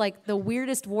ton. It was like the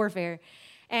weirdest warfare.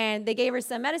 And they gave her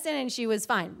some medicine, and she was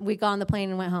fine. We got on the plane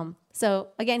and went home. So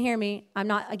again, hear me. I'm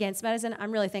not against medicine.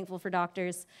 I'm really thankful for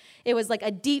doctors. It was like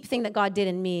a deep thing that God did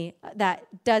in me that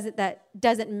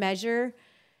doesn't measure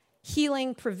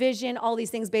healing, provision, all these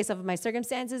things based off of my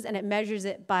circumstances, and it measures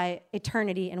it by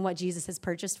eternity and what Jesus has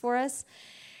purchased for us.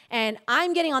 And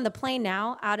I'm getting on the plane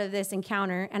now out of this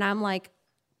encounter, and I'm like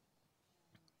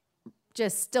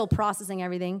just still processing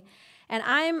everything. And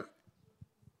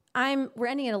we're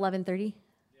ending at 11:30.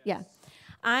 Yeah.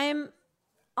 I'm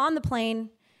on the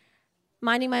plane,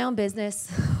 minding my own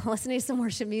business, listening to some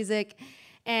worship music,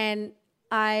 and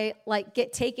I like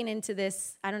get taken into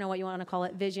this, I don't know what you want to call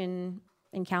it, vision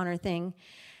encounter thing.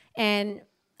 And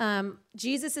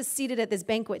Jesus is seated at this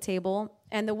banquet table,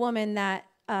 and the woman that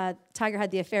Tiger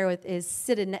had the affair with is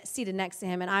seated next to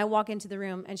him. And I walk into the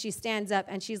room, and she stands up,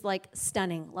 and she's like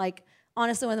stunning, like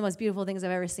honestly one of the most beautiful things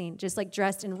I've ever seen, just like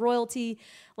dressed in royalty,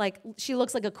 like she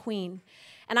looks like a queen.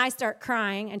 And I start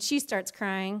crying, and she starts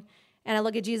crying, and I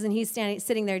look at Jesus, and he's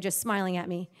sitting there just smiling at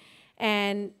me.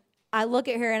 And I look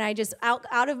at her, and I just,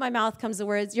 out of my mouth comes the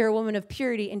words, you're a woman of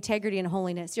purity, integrity, and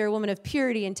holiness. You're a woman of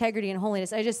purity, integrity, and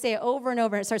holiness. I just say it over and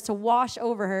over, and it starts to wash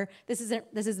over her. This is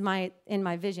in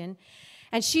my vision.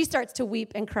 And she starts to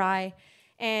weep and cry,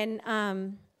 and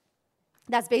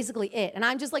that's basically it. And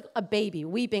I'm just like a baby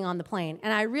weeping on the plane.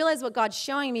 And I realized what God's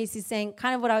showing me is he's saying,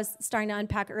 kind of what I was starting to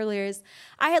unpack earlier, is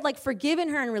I had like forgiven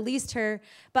her and released her,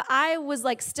 but I was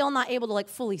like still not able to like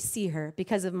fully see her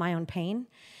because of my own pain.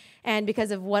 and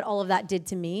because of what all of that did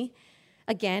to me.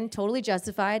 Again, totally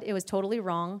justified. It was totally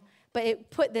wrong. But it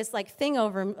put this like thing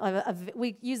over,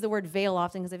 we use the word veil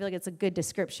often because I feel like it's a good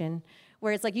description,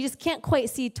 where it's like you just can't quite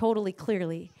see totally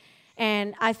clearly.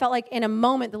 And I felt like in a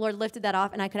moment the Lord lifted that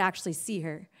off and I could actually see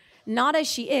her. Not as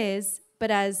she is,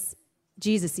 but as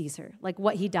Jesus sees her, like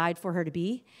what he died for her to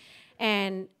be.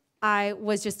 And I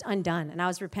was just undone and I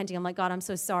was repenting. I'm like, God, I'm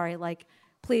so sorry. Like,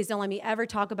 please don't let me ever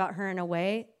talk about her in a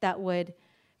way that would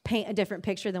paint a different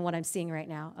picture than what I'm seeing right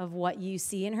now of what you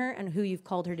see in her and who you've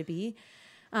called her to be.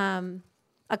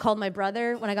 I called my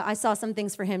brother when I saw some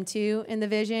things for him too in the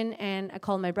vision, and I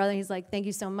called my brother. He's like, thank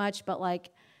you so much, but like,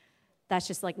 that's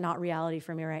just like not reality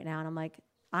for me right now. And I'm like,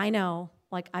 I know,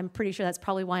 like, I'm pretty sure that's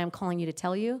probably why I'm calling you to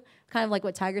tell you. Kind of like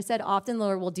what Tiger said, often the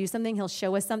Lord will do something, he'll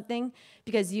show us something,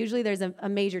 because usually there's a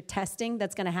major testing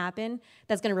that's gonna happen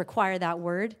that's gonna require that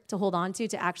word to hold on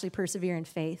to actually persevere in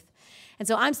faith. And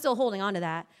so I'm still holding on to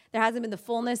that. There hasn't been the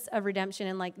fullness of redemption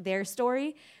in like their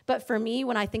story, but for me,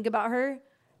 when I think about her,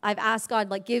 I've asked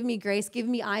God, like, give me grace, give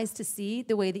me eyes to see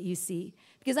the way that you see.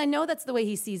 Because I know that's the way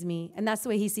he sees me, and that's the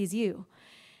way he sees you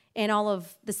and all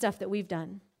of the stuff that we've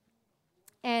done.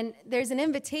 And there's an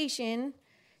invitation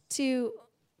to...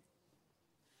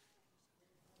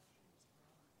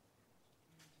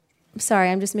 Sorry,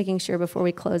 I'm just making sure before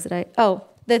we close that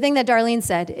the thing that Darlene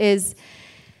said is...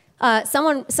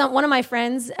 one of my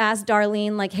friends asked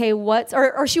Darlene, like, hey,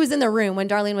 or she was in the room when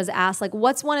Darlene was asked, like,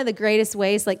 what's one of the greatest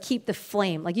ways to, like, keep the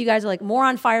flame? Like, you guys are, like, more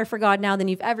on fire for God now than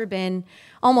you've ever been.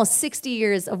 Almost 60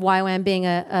 years of YWAM being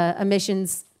a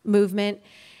missions movement.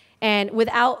 And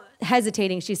without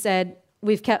hesitating, she said,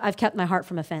 I've kept my heart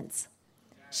from offense.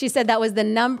 She said that was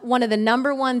one of the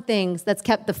number one things that's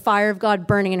kept the fire of God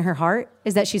burning in her heart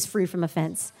is that she's free from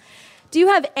offense. Do you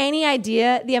have any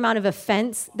idea the amount of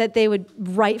offense that they would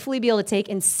rightfully be able to take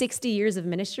in 60 years of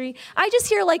ministry? I just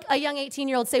hear like a young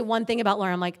 18-year-old say one thing about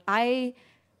Lauren. I'm like, I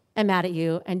am mad at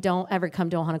you and don't ever come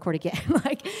to Ohana Court again.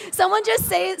 Like someone just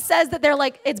says that they're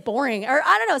like, it's boring or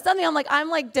I don't know, something. I'm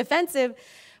like defensive,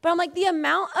 but I'm like the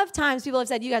amount of times people have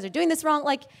said, you guys are doing this wrong.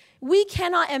 Like we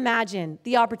cannot imagine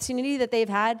the opportunity that they've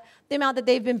had, the amount that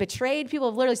they've been betrayed. People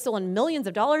have literally stolen millions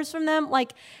of dollars from them.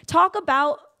 Like talk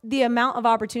about the amount of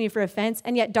opportunity for offense,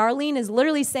 and yet Darlene is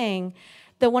literally saying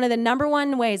that one of the number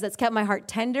one ways that's kept my heart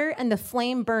tender and the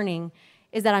flame burning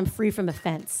is that I'm free from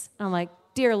offense. And I'm like,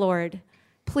 dear Lord,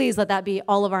 please let that be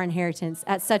all of our inheritance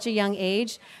at such a young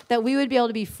age, that we would be able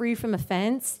to be free from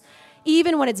offense,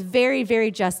 even when it's very, very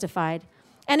justified.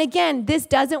 And again, this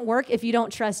doesn't work if you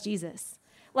don't trust Jesus.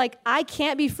 Like, I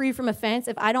can't be free from offense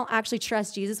if I don't actually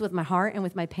trust Jesus with my heart and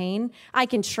with my pain. I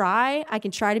can try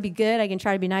to be good, I can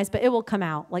try to be nice, but it will come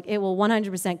out. Like, it will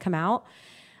 100% come out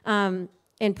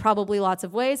in probably lots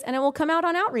of ways, and it will come out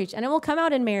on outreach, and it will come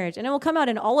out in marriage, and it will come out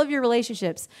in all of your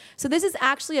relationships. So this is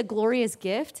actually a glorious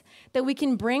gift that we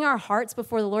can bring our hearts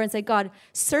before the Lord and say, God,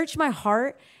 search my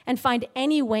heart and find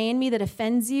any way in me that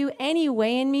offends you, any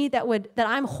way in me that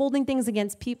I'm holding things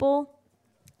against people.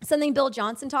 Something Bill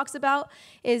Johnson talks about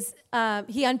is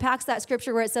he unpacks that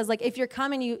scripture where it says, like, if you're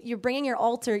coming, you're bringing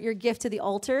your gift to the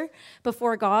altar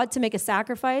before God to make a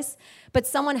sacrifice, but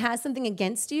someone has something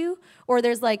against you, or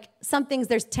there's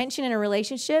tension in a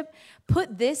relationship,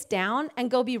 put this down and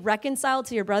go be reconciled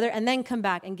to your brother and then come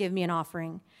back and give me an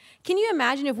offering. Can you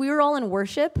imagine if we were all in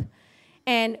worship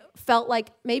and felt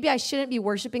like maybe I shouldn't be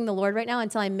worshiping the Lord right now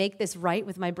until I make this right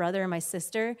with my brother and my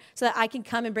sister so that I can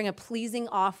come and bring a pleasing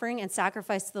offering and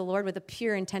sacrifice to the Lord with a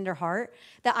pure and tender heart,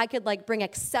 that I could like bring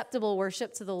acceptable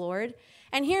worship to the Lord.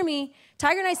 And hear me,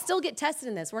 Tiger and I still get tested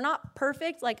in this. We're not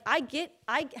perfect. Like I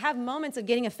have moments of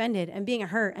getting offended and being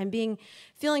hurt and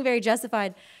feeling very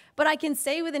justified. But I can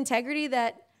say with integrity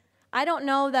that I don't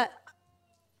know that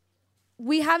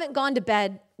we haven't gone to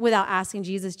bed without asking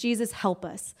Jesus, help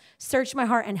us. Search my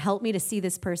heart and help me to see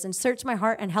this person. Search my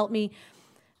heart and help me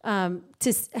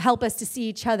to help us to see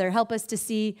each other. Help us to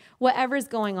see whatever's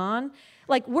going on.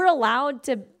 Like we're allowed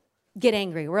to get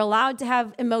angry. We're allowed to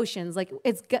have emotions. Like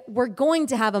we're going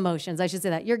to have emotions. I should say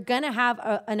that. You're going to have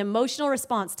an emotional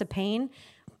response to pain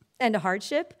and to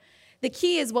hardship. The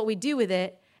key is what we do with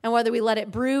it and whether we let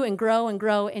it brew and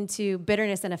grow into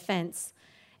bitterness and offense.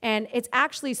 And it's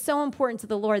actually so important to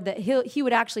the Lord that he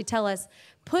would actually tell us,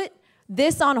 put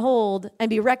this on hold and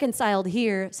be reconciled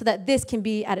here so that this can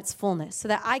be at its fullness, so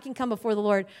that I can come before the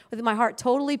Lord with my heart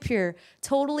totally pure,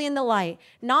 totally in the light,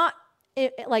 not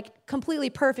like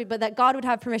completely perfect, but that God would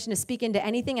have permission to speak into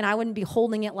anything and I wouldn't be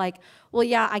holding it like, well,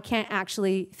 yeah, I can't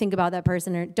actually think about that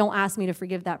person, or don't ask me to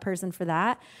forgive that person for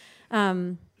that.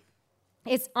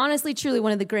 It's honestly, truly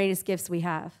one of the greatest gifts we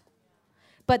have.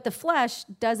 But the flesh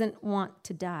doesn't want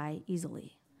to die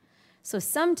easily. So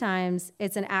sometimes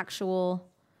it's like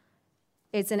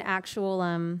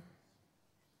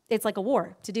a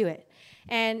war to do it.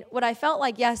 And what I felt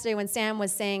like yesterday when Sam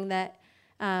was saying that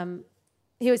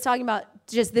he was talking about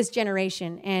just this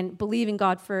generation and believing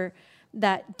God for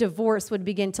that divorce would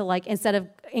begin to, like, instead of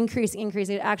increasing,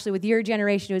 it actually with your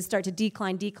generation, it would start to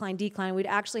decline. We'd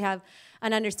actually have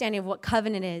an understanding of what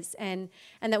covenant is, and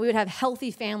that we would have healthy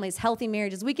families, healthy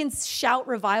marriages. We can shout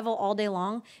revival all day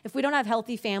long. If we don't have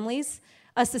healthy families,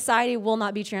 a society will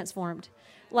not be transformed.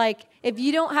 Like, if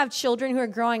you don't have children who are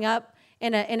growing up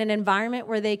in an environment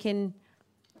where they can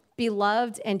be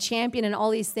loved and championed and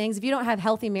all these things, if you don't have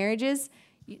healthy marriages,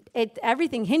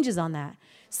 everything hinges on that.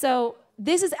 So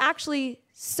this is actually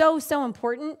so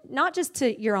important, not just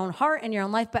to your own heart and your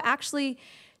own life, but actually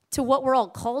to what we're all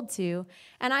called to.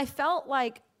 And I felt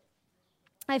like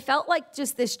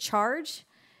just this charge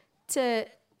to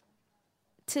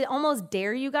almost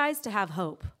dare you guys to have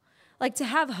hope. Like, to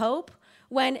have hope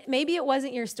when maybe it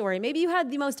wasn't your story. Maybe you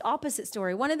had the most opposite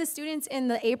story. One of the students in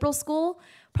the April school,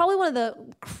 probably one of the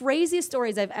craziest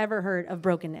stories I've ever heard of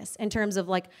brokenness in terms of,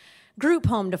 like, group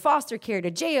home to foster care to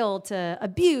jail to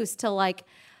abuse to, like,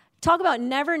 talk about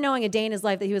never knowing a day in his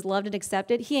life that he was loved and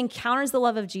accepted. He encounters the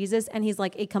love of Jesus, and he's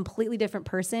like a completely different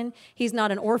person. He's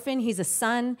not an orphan. He's a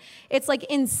son. It's like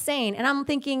insane. And I'm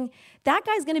thinking, that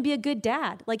guy's going to be a good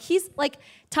dad. Like, he's like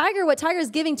Tiger, what Tiger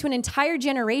is giving to an entire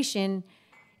generation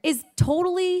is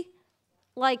totally,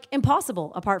 like,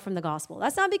 impossible apart from the gospel.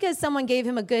 That's not because someone gave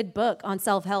him a good book on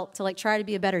self-help to, like, try to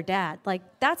be a better dad. Like,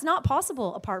 that's not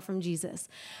possible apart from Jesus.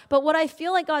 But what I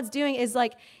feel like God's doing is,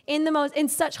 like, in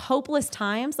such hopeless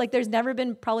times, like, there's never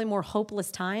been probably more hopeless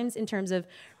times in terms of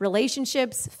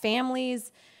relationships,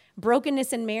 families,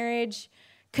 brokenness in marriage,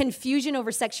 confusion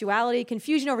over sexuality,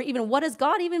 confusion over even what does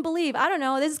God even believe? I don't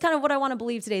know. This is kind of what I want to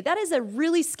believe today. That is a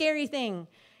really scary thing.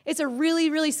 It's a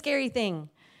really, really scary thing.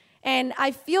 And I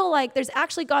feel like there's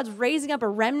actually God's raising up a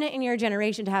remnant in your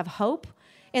generation to have hope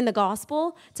in the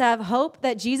gospel, to have hope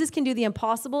that Jesus can do the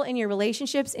impossible in your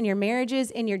relationships, in your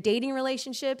marriages, in your dating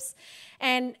relationships.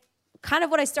 And kind of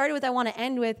what I started with, I want to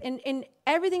end with, in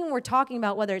everything we're talking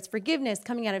about, whether it's forgiveness,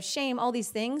 coming out of shame, all these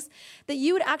things, that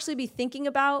you would actually be thinking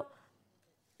about,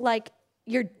 like,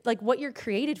 what you're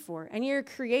created for. And you're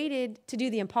created to do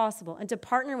the impossible and to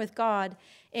partner with God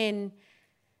in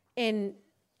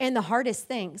the hardest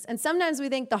things. And sometimes we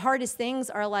think the hardest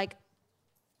things are like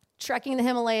trekking the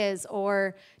Himalayas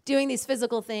or doing these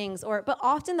physical things, but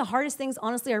often the hardest things,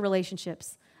 honestly, are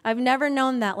relationships. I've never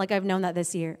known that like I've known that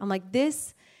this year. I'm like,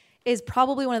 this is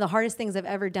probably one of the hardest things I've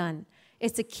ever done,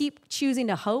 is to keep choosing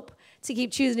to hope, to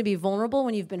keep choosing to be vulnerable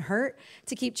when you've been hurt,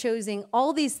 to keep choosing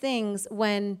all these things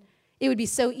when it would be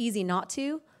so easy not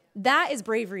to. That is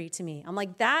bravery to me. I'm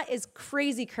like, that is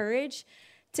crazy courage,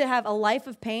 to have a life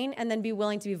of pain and then be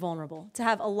willing to be vulnerable, to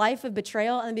have a life of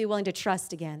betrayal and be willing to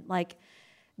trust again. Like,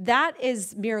 that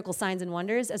is miracle signs and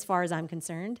wonders as far as I'm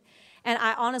concerned. And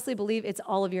I honestly believe it's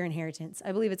all of your inheritance.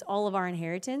 I believe it's all of our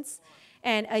inheritance.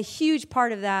 And a huge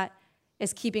part of that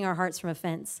is keeping our hearts from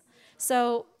offense.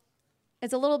 So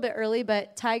it's a little bit early,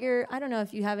 but Tiger, I don't know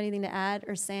if you have anything to add,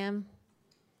 or Sam.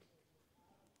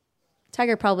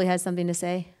 Tiger probably has something to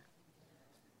say.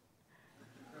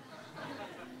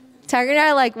 Tiger and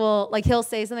I, he'll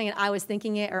say something and I was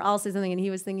thinking it, or I'll say something and he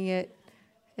was thinking it.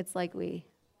 It's like we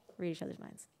read each other's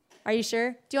minds. Are you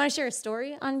sure? Do you want to share a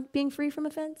story on being free from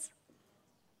offense?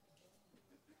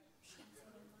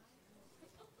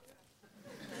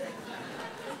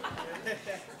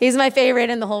 He's my favorite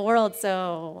in the whole world,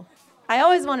 so I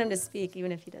always want him to speak,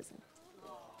 even if he doesn't.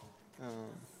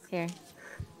 Here.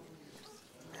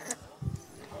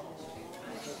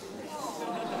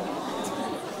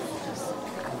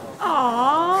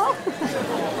 Aww.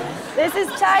 This is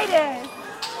Titus.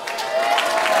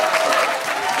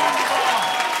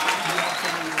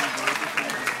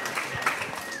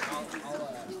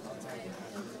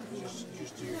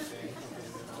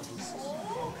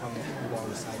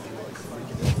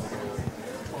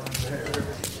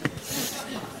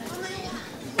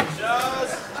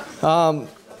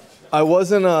 I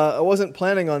wasn't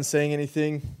planning on saying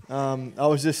anything. I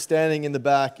was just standing in the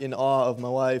back in awe of my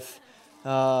wife.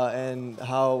 And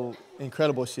how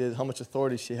incredible she is, how much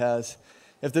authority she has.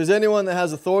 If there's anyone that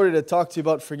has authority to talk to you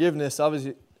about forgiveness,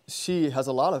 obviously she has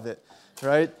a lot of it,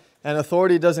 right? And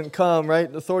authority doesn't come,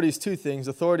 right? Authority is two things.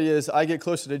 Authority is I get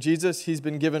closer to Jesus. He's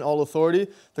been given all authority.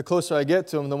 The closer I get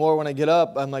to him, the more when I get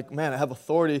up, I'm like, man, I have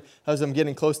authority. As I'm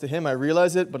getting close to him, I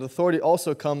realize it. But authority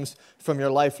also comes from your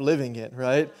life living it,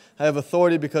 right? I have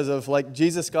authority because of, like,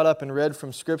 Jesus got up and read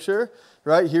from Scripture,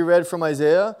 right? He read from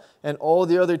Isaiah, and all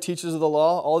the other teachers of the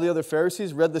law, all the other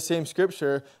Pharisees read the same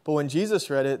Scripture. But when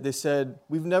Jesus read it, they said,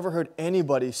 we've never heard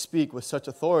anybody speak with such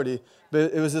authority.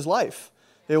 But it was his life.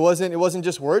 It wasn't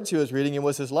just words he was reading, it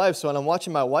was his life. So when I'm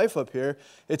watching my wife up here,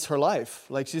 it's her life.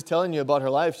 Like, she's telling you about her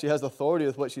life. She has authority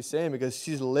with what she's saying because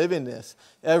she's living this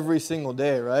every single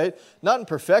day, right? Not in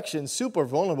perfection, super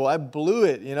vulnerable. I blew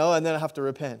it, and then I have to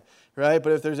repent, right?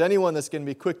 But if there's anyone that's going to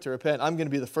be quick to repent, I'm going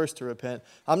to be the first to repent.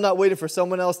 I'm not waiting for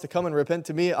someone else to come and repent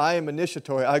to me. I am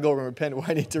initiatory. I go and repent when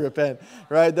I need to repent,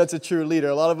 right? That's a true leader.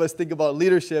 A lot of us think about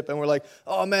leadership and we're like,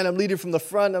 oh man, I'm leading from the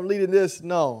front. I'm leading this.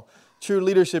 No. True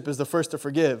leadership is the first to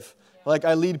forgive. Like,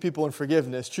 I lead people in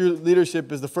forgiveness. True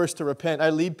leadership is the first to repent. I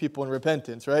lead people in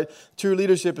repentance, right? True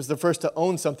leadership is the first to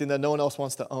own something that no one else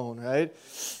wants to own, right?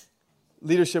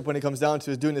 Leadership, when it comes down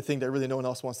to, is doing the thing that really no one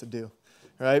else wants to do,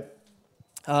 right?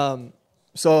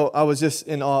 So I was just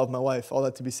in awe of my wife, all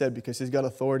that to be said, because she's got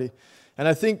authority. And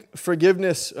I think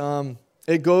forgiveness,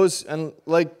 it goes, and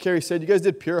like Carrie said, you guys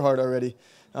did Pure Heart already.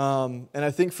 And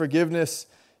I think forgiveness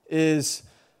is...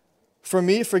 For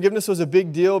me, forgiveness was a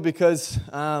big deal because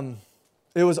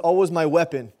it was always my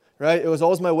weapon, right? It was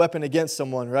always my weapon against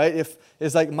someone, right?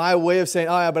 It's like my way of saying,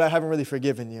 oh yeah, but I haven't really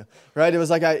forgiven you, right? It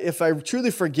was like if I truly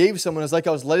forgave someone, it's like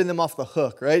I was letting them off the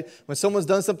hook, right? When someone's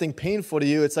done something painful to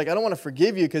you, it's like, I don't want to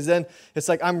forgive you because then it's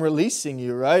like I'm releasing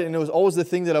you, right? And it was always the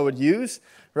thing that I would use,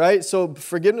 right? So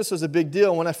forgiveness was a big deal.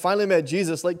 And when I finally met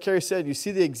Jesus, like Carrie said, you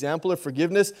see the example of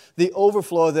forgiveness, the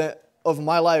overflow of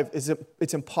my life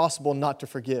it's impossible not to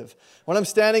forgive. When I'm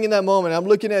standing in that moment, I'm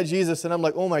looking at Jesus and I'm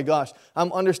like, oh my gosh,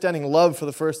 I'm understanding love for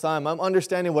the first time. I'm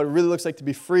understanding what it really looks like to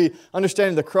be free,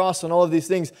 understanding the cross and all of these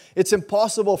things. It's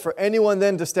impossible for anyone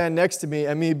then to stand next to me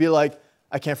and me be like,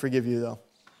 I can't forgive you though.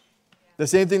 The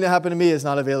same thing that happened to me is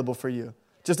not available for you.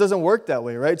 It just doesn't work that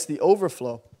way, right? It's the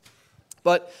overflow.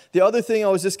 But the other thing I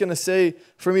was just going to say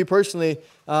for me personally,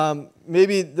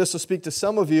 maybe this will speak to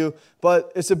some of you,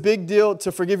 but it's a big deal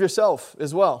to forgive yourself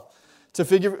as well. To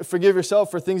forgive yourself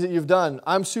for things that you've done.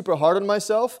 I'm super hard on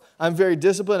myself. I'm very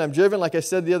disciplined. I'm driven, like I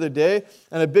said the other day.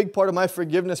 And a big part of my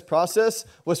forgiveness process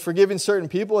was forgiving certain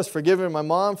people, was forgiving my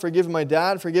mom, forgiving my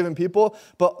dad, forgiving people.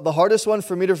 But the hardest one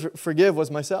for me to forgive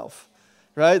was myself,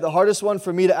 right? The hardest one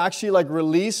for me to actually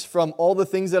release from all the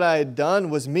things that I had done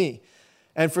was me.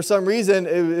 And for some reason,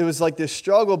 it was like this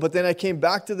struggle, but then I came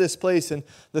back to this place, and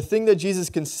the thing that Jesus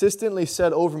consistently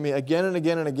said over me again and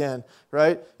again and again,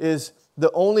 right, is the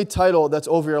only title that's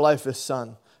over your life is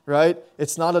son, right?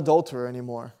 It's not adulterer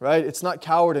anymore, right? It's not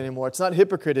coward anymore. It's not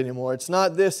hypocrite anymore. It's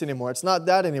not this anymore. It's not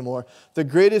that anymore. The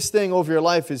greatest thing over your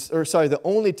life the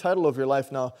only title of your life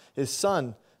now is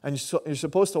son. And you're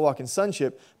supposed to walk in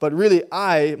sonship. But really,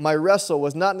 my wrestle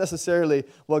was not necessarily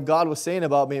what God was saying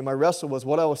about me. My wrestle was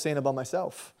what I was saying about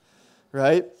myself,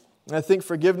 right? And I think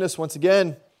forgiveness, once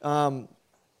again,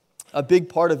 a big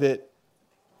part of it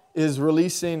is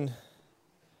releasing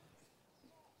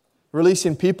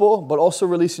people, but also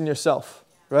releasing yourself,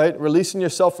 right? Releasing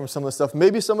yourself from some of the stuff.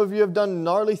 Maybe some of you have done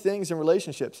gnarly things in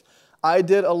relationships. I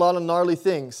did a lot of gnarly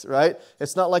things, right?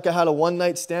 It's not like I had a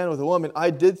one-night stand with a woman.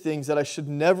 I did things that I should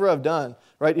never have done,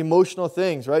 right? Emotional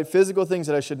things, right? Physical things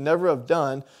that I should never have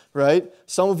done, right?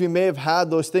 Some of you may have had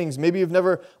those things. Maybe you've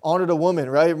never honored a woman,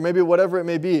 right? Maybe whatever it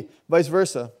may be, vice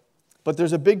versa. But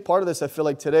there's a big part of this, I feel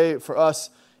like, today for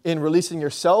us in releasing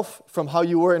yourself from how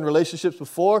you were in relationships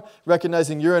before,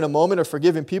 recognizing you're in a moment of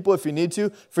forgiving people if you need to,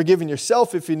 forgiving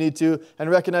yourself if you need to, and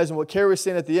recognizing what Carrie was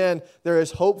saying at the end, there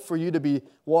is hope for you to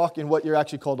walk in what you're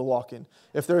actually called to walk in.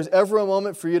 If there is ever a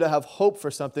moment for you to have hope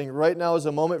for something, right now is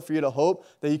a moment for you to hope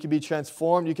that you can be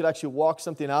transformed, you could actually walk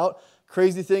something out.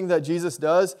 Crazy thing that Jesus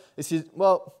does is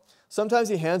sometimes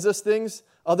he hands us things,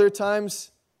 other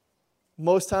times,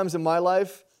 most times in my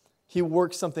life, he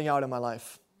works something out in my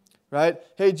life. Right?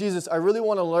 Hey, Jesus, I really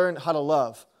want to learn how to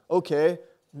love. Okay,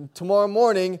 tomorrow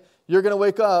morning, you're going to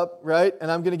wake up, right?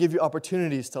 And I'm going to give you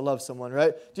opportunities to love someone,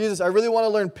 right? Jesus, I really want to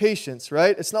learn patience,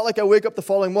 right? It's not like I wake up the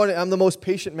following morning, I'm the most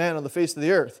patient man on the face of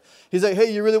the earth. He's like,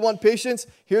 hey, you really want patience?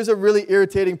 Here's a really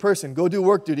irritating person. Go do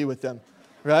work duty with them,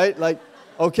 right?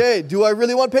 Okay, do I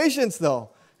really want patience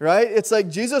though? Right? It's like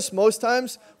Jesus, most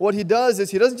times, what he does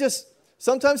is he doesn't just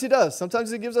sometimes he does.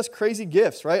 Sometimes he gives us crazy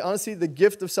gifts, right? Honestly, the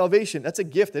gift of salvation, that's a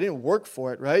gift. I didn't work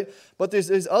for it, right? But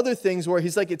there's other things where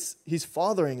he's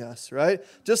fathering us, right?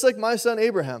 Just like my son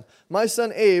Abraham. My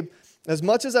son Abe, as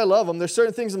much as I love him, there's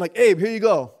certain things I'm like, Abe, here you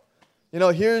go. You know,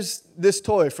 here's this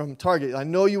toy from Target. I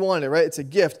know you want it, right? It's a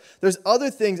gift. There's other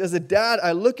things. As a dad,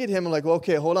 I look at him and like, well,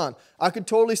 okay, hold on. I could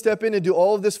totally step in and do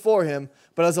all of this for him,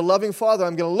 but as a loving father,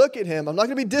 I'm going to look at him. I'm not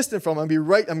going to be distant from him. I'm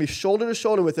going to be shoulder to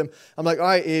shoulder with him. I'm like, all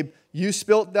right, Abe, you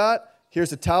spilt that.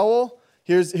 Here's a towel.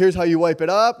 Here's how you wipe it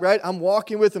up, right? I'm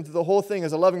walking with him through the whole thing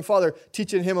as a loving father,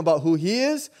 teaching him about who he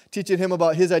is, teaching him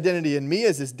about his identity in me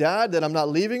as his dad, that I'm not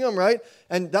leaving him, right?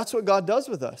 And that's what God does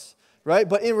with us. Right?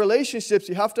 But in relationships,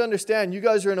 you have to understand, you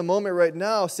guys are in a moment right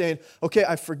now saying, okay,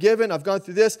 I've forgiven, I've gone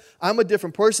through this, I'm a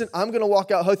different person, I'm going to walk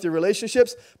out healthy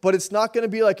relationships, but it's not going to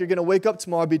be like you're going to wake up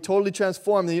tomorrow, be totally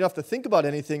transformed, and you don't have to think about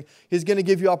anything. He's going to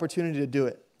give you opportunity to do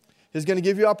it. He's going to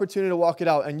give you opportunity to walk it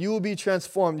out, and you will be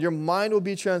transformed. Your mind will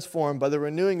be transformed by the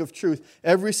renewing of truth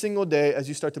every single day as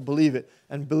you start to believe it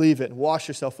and wash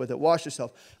yourself with it. Wash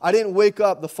yourself. I didn't wake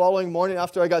up the following morning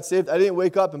after I got saved. I didn't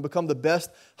wake up and become the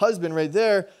best husband right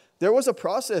there. There was a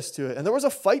process to it, and there was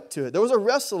a fight to it. There was a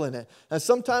wrestle in it. And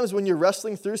sometimes when you're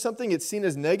wrestling through something, it's seen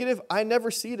as negative. I never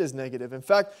see it as negative. In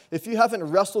fact, if you haven't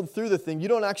wrestled through the thing, you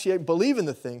don't actually believe in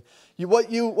the thing.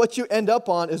 What you end up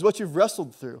on is what you've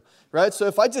wrestled through, right? So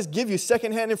if I just give you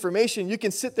secondhand information, you can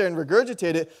sit there and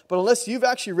regurgitate it, but unless you've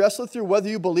actually wrestled through whether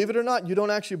you believe it or not, you don't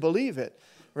actually believe it,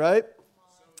 right?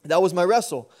 That was my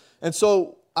wrestle. And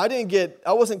so I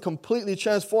wasn't completely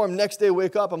transformed. Next day,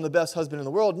 wake up, I'm the best husband in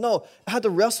the world. No, I had to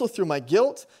wrestle through my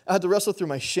guilt. I had to wrestle through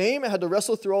my shame. I had to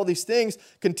wrestle through all these things,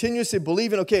 continuously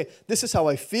believing, okay, this is how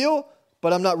I feel,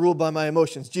 but I'm not ruled by my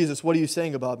emotions. Jesus, what are you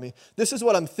saying about me? This is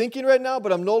what I'm thinking right now,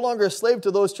 but I'm no longer a slave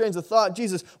to those trains of thought.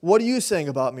 Jesus, what are you saying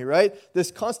about me, right?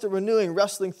 This constant renewing,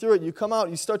 wrestling through it. You come out,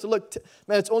 you start to look,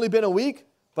 man, it's only been a week,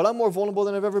 but I'm more vulnerable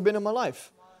than I've ever been in my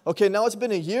life. Okay, now it's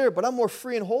been a year, but I'm more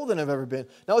free and whole than I've ever been.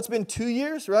 Now it's been 2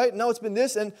 years, right? Now it's been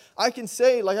this, and I can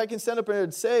say, I can stand up here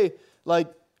and say,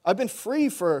 I've been free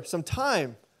for some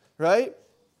time, right?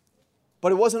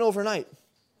 But it wasn't overnight.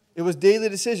 It was daily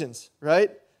decisions,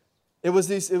 right? It was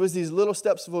these little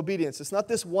steps of obedience. It's not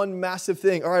this one massive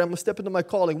thing. All right, I'm going to step into my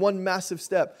calling, one massive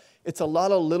step. It's a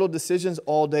lot of little decisions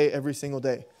all day, every single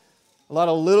day. A lot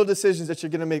of little decisions that you're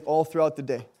going to make all throughout the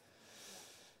day.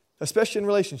 Especially in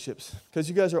relationships, because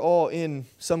you guys are all in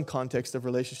some context of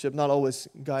relationship, not always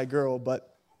guy-girl,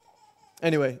 but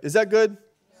anyway, is that good?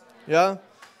 Yeah?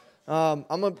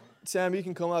 Sam, you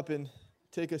can come up and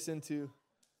take us into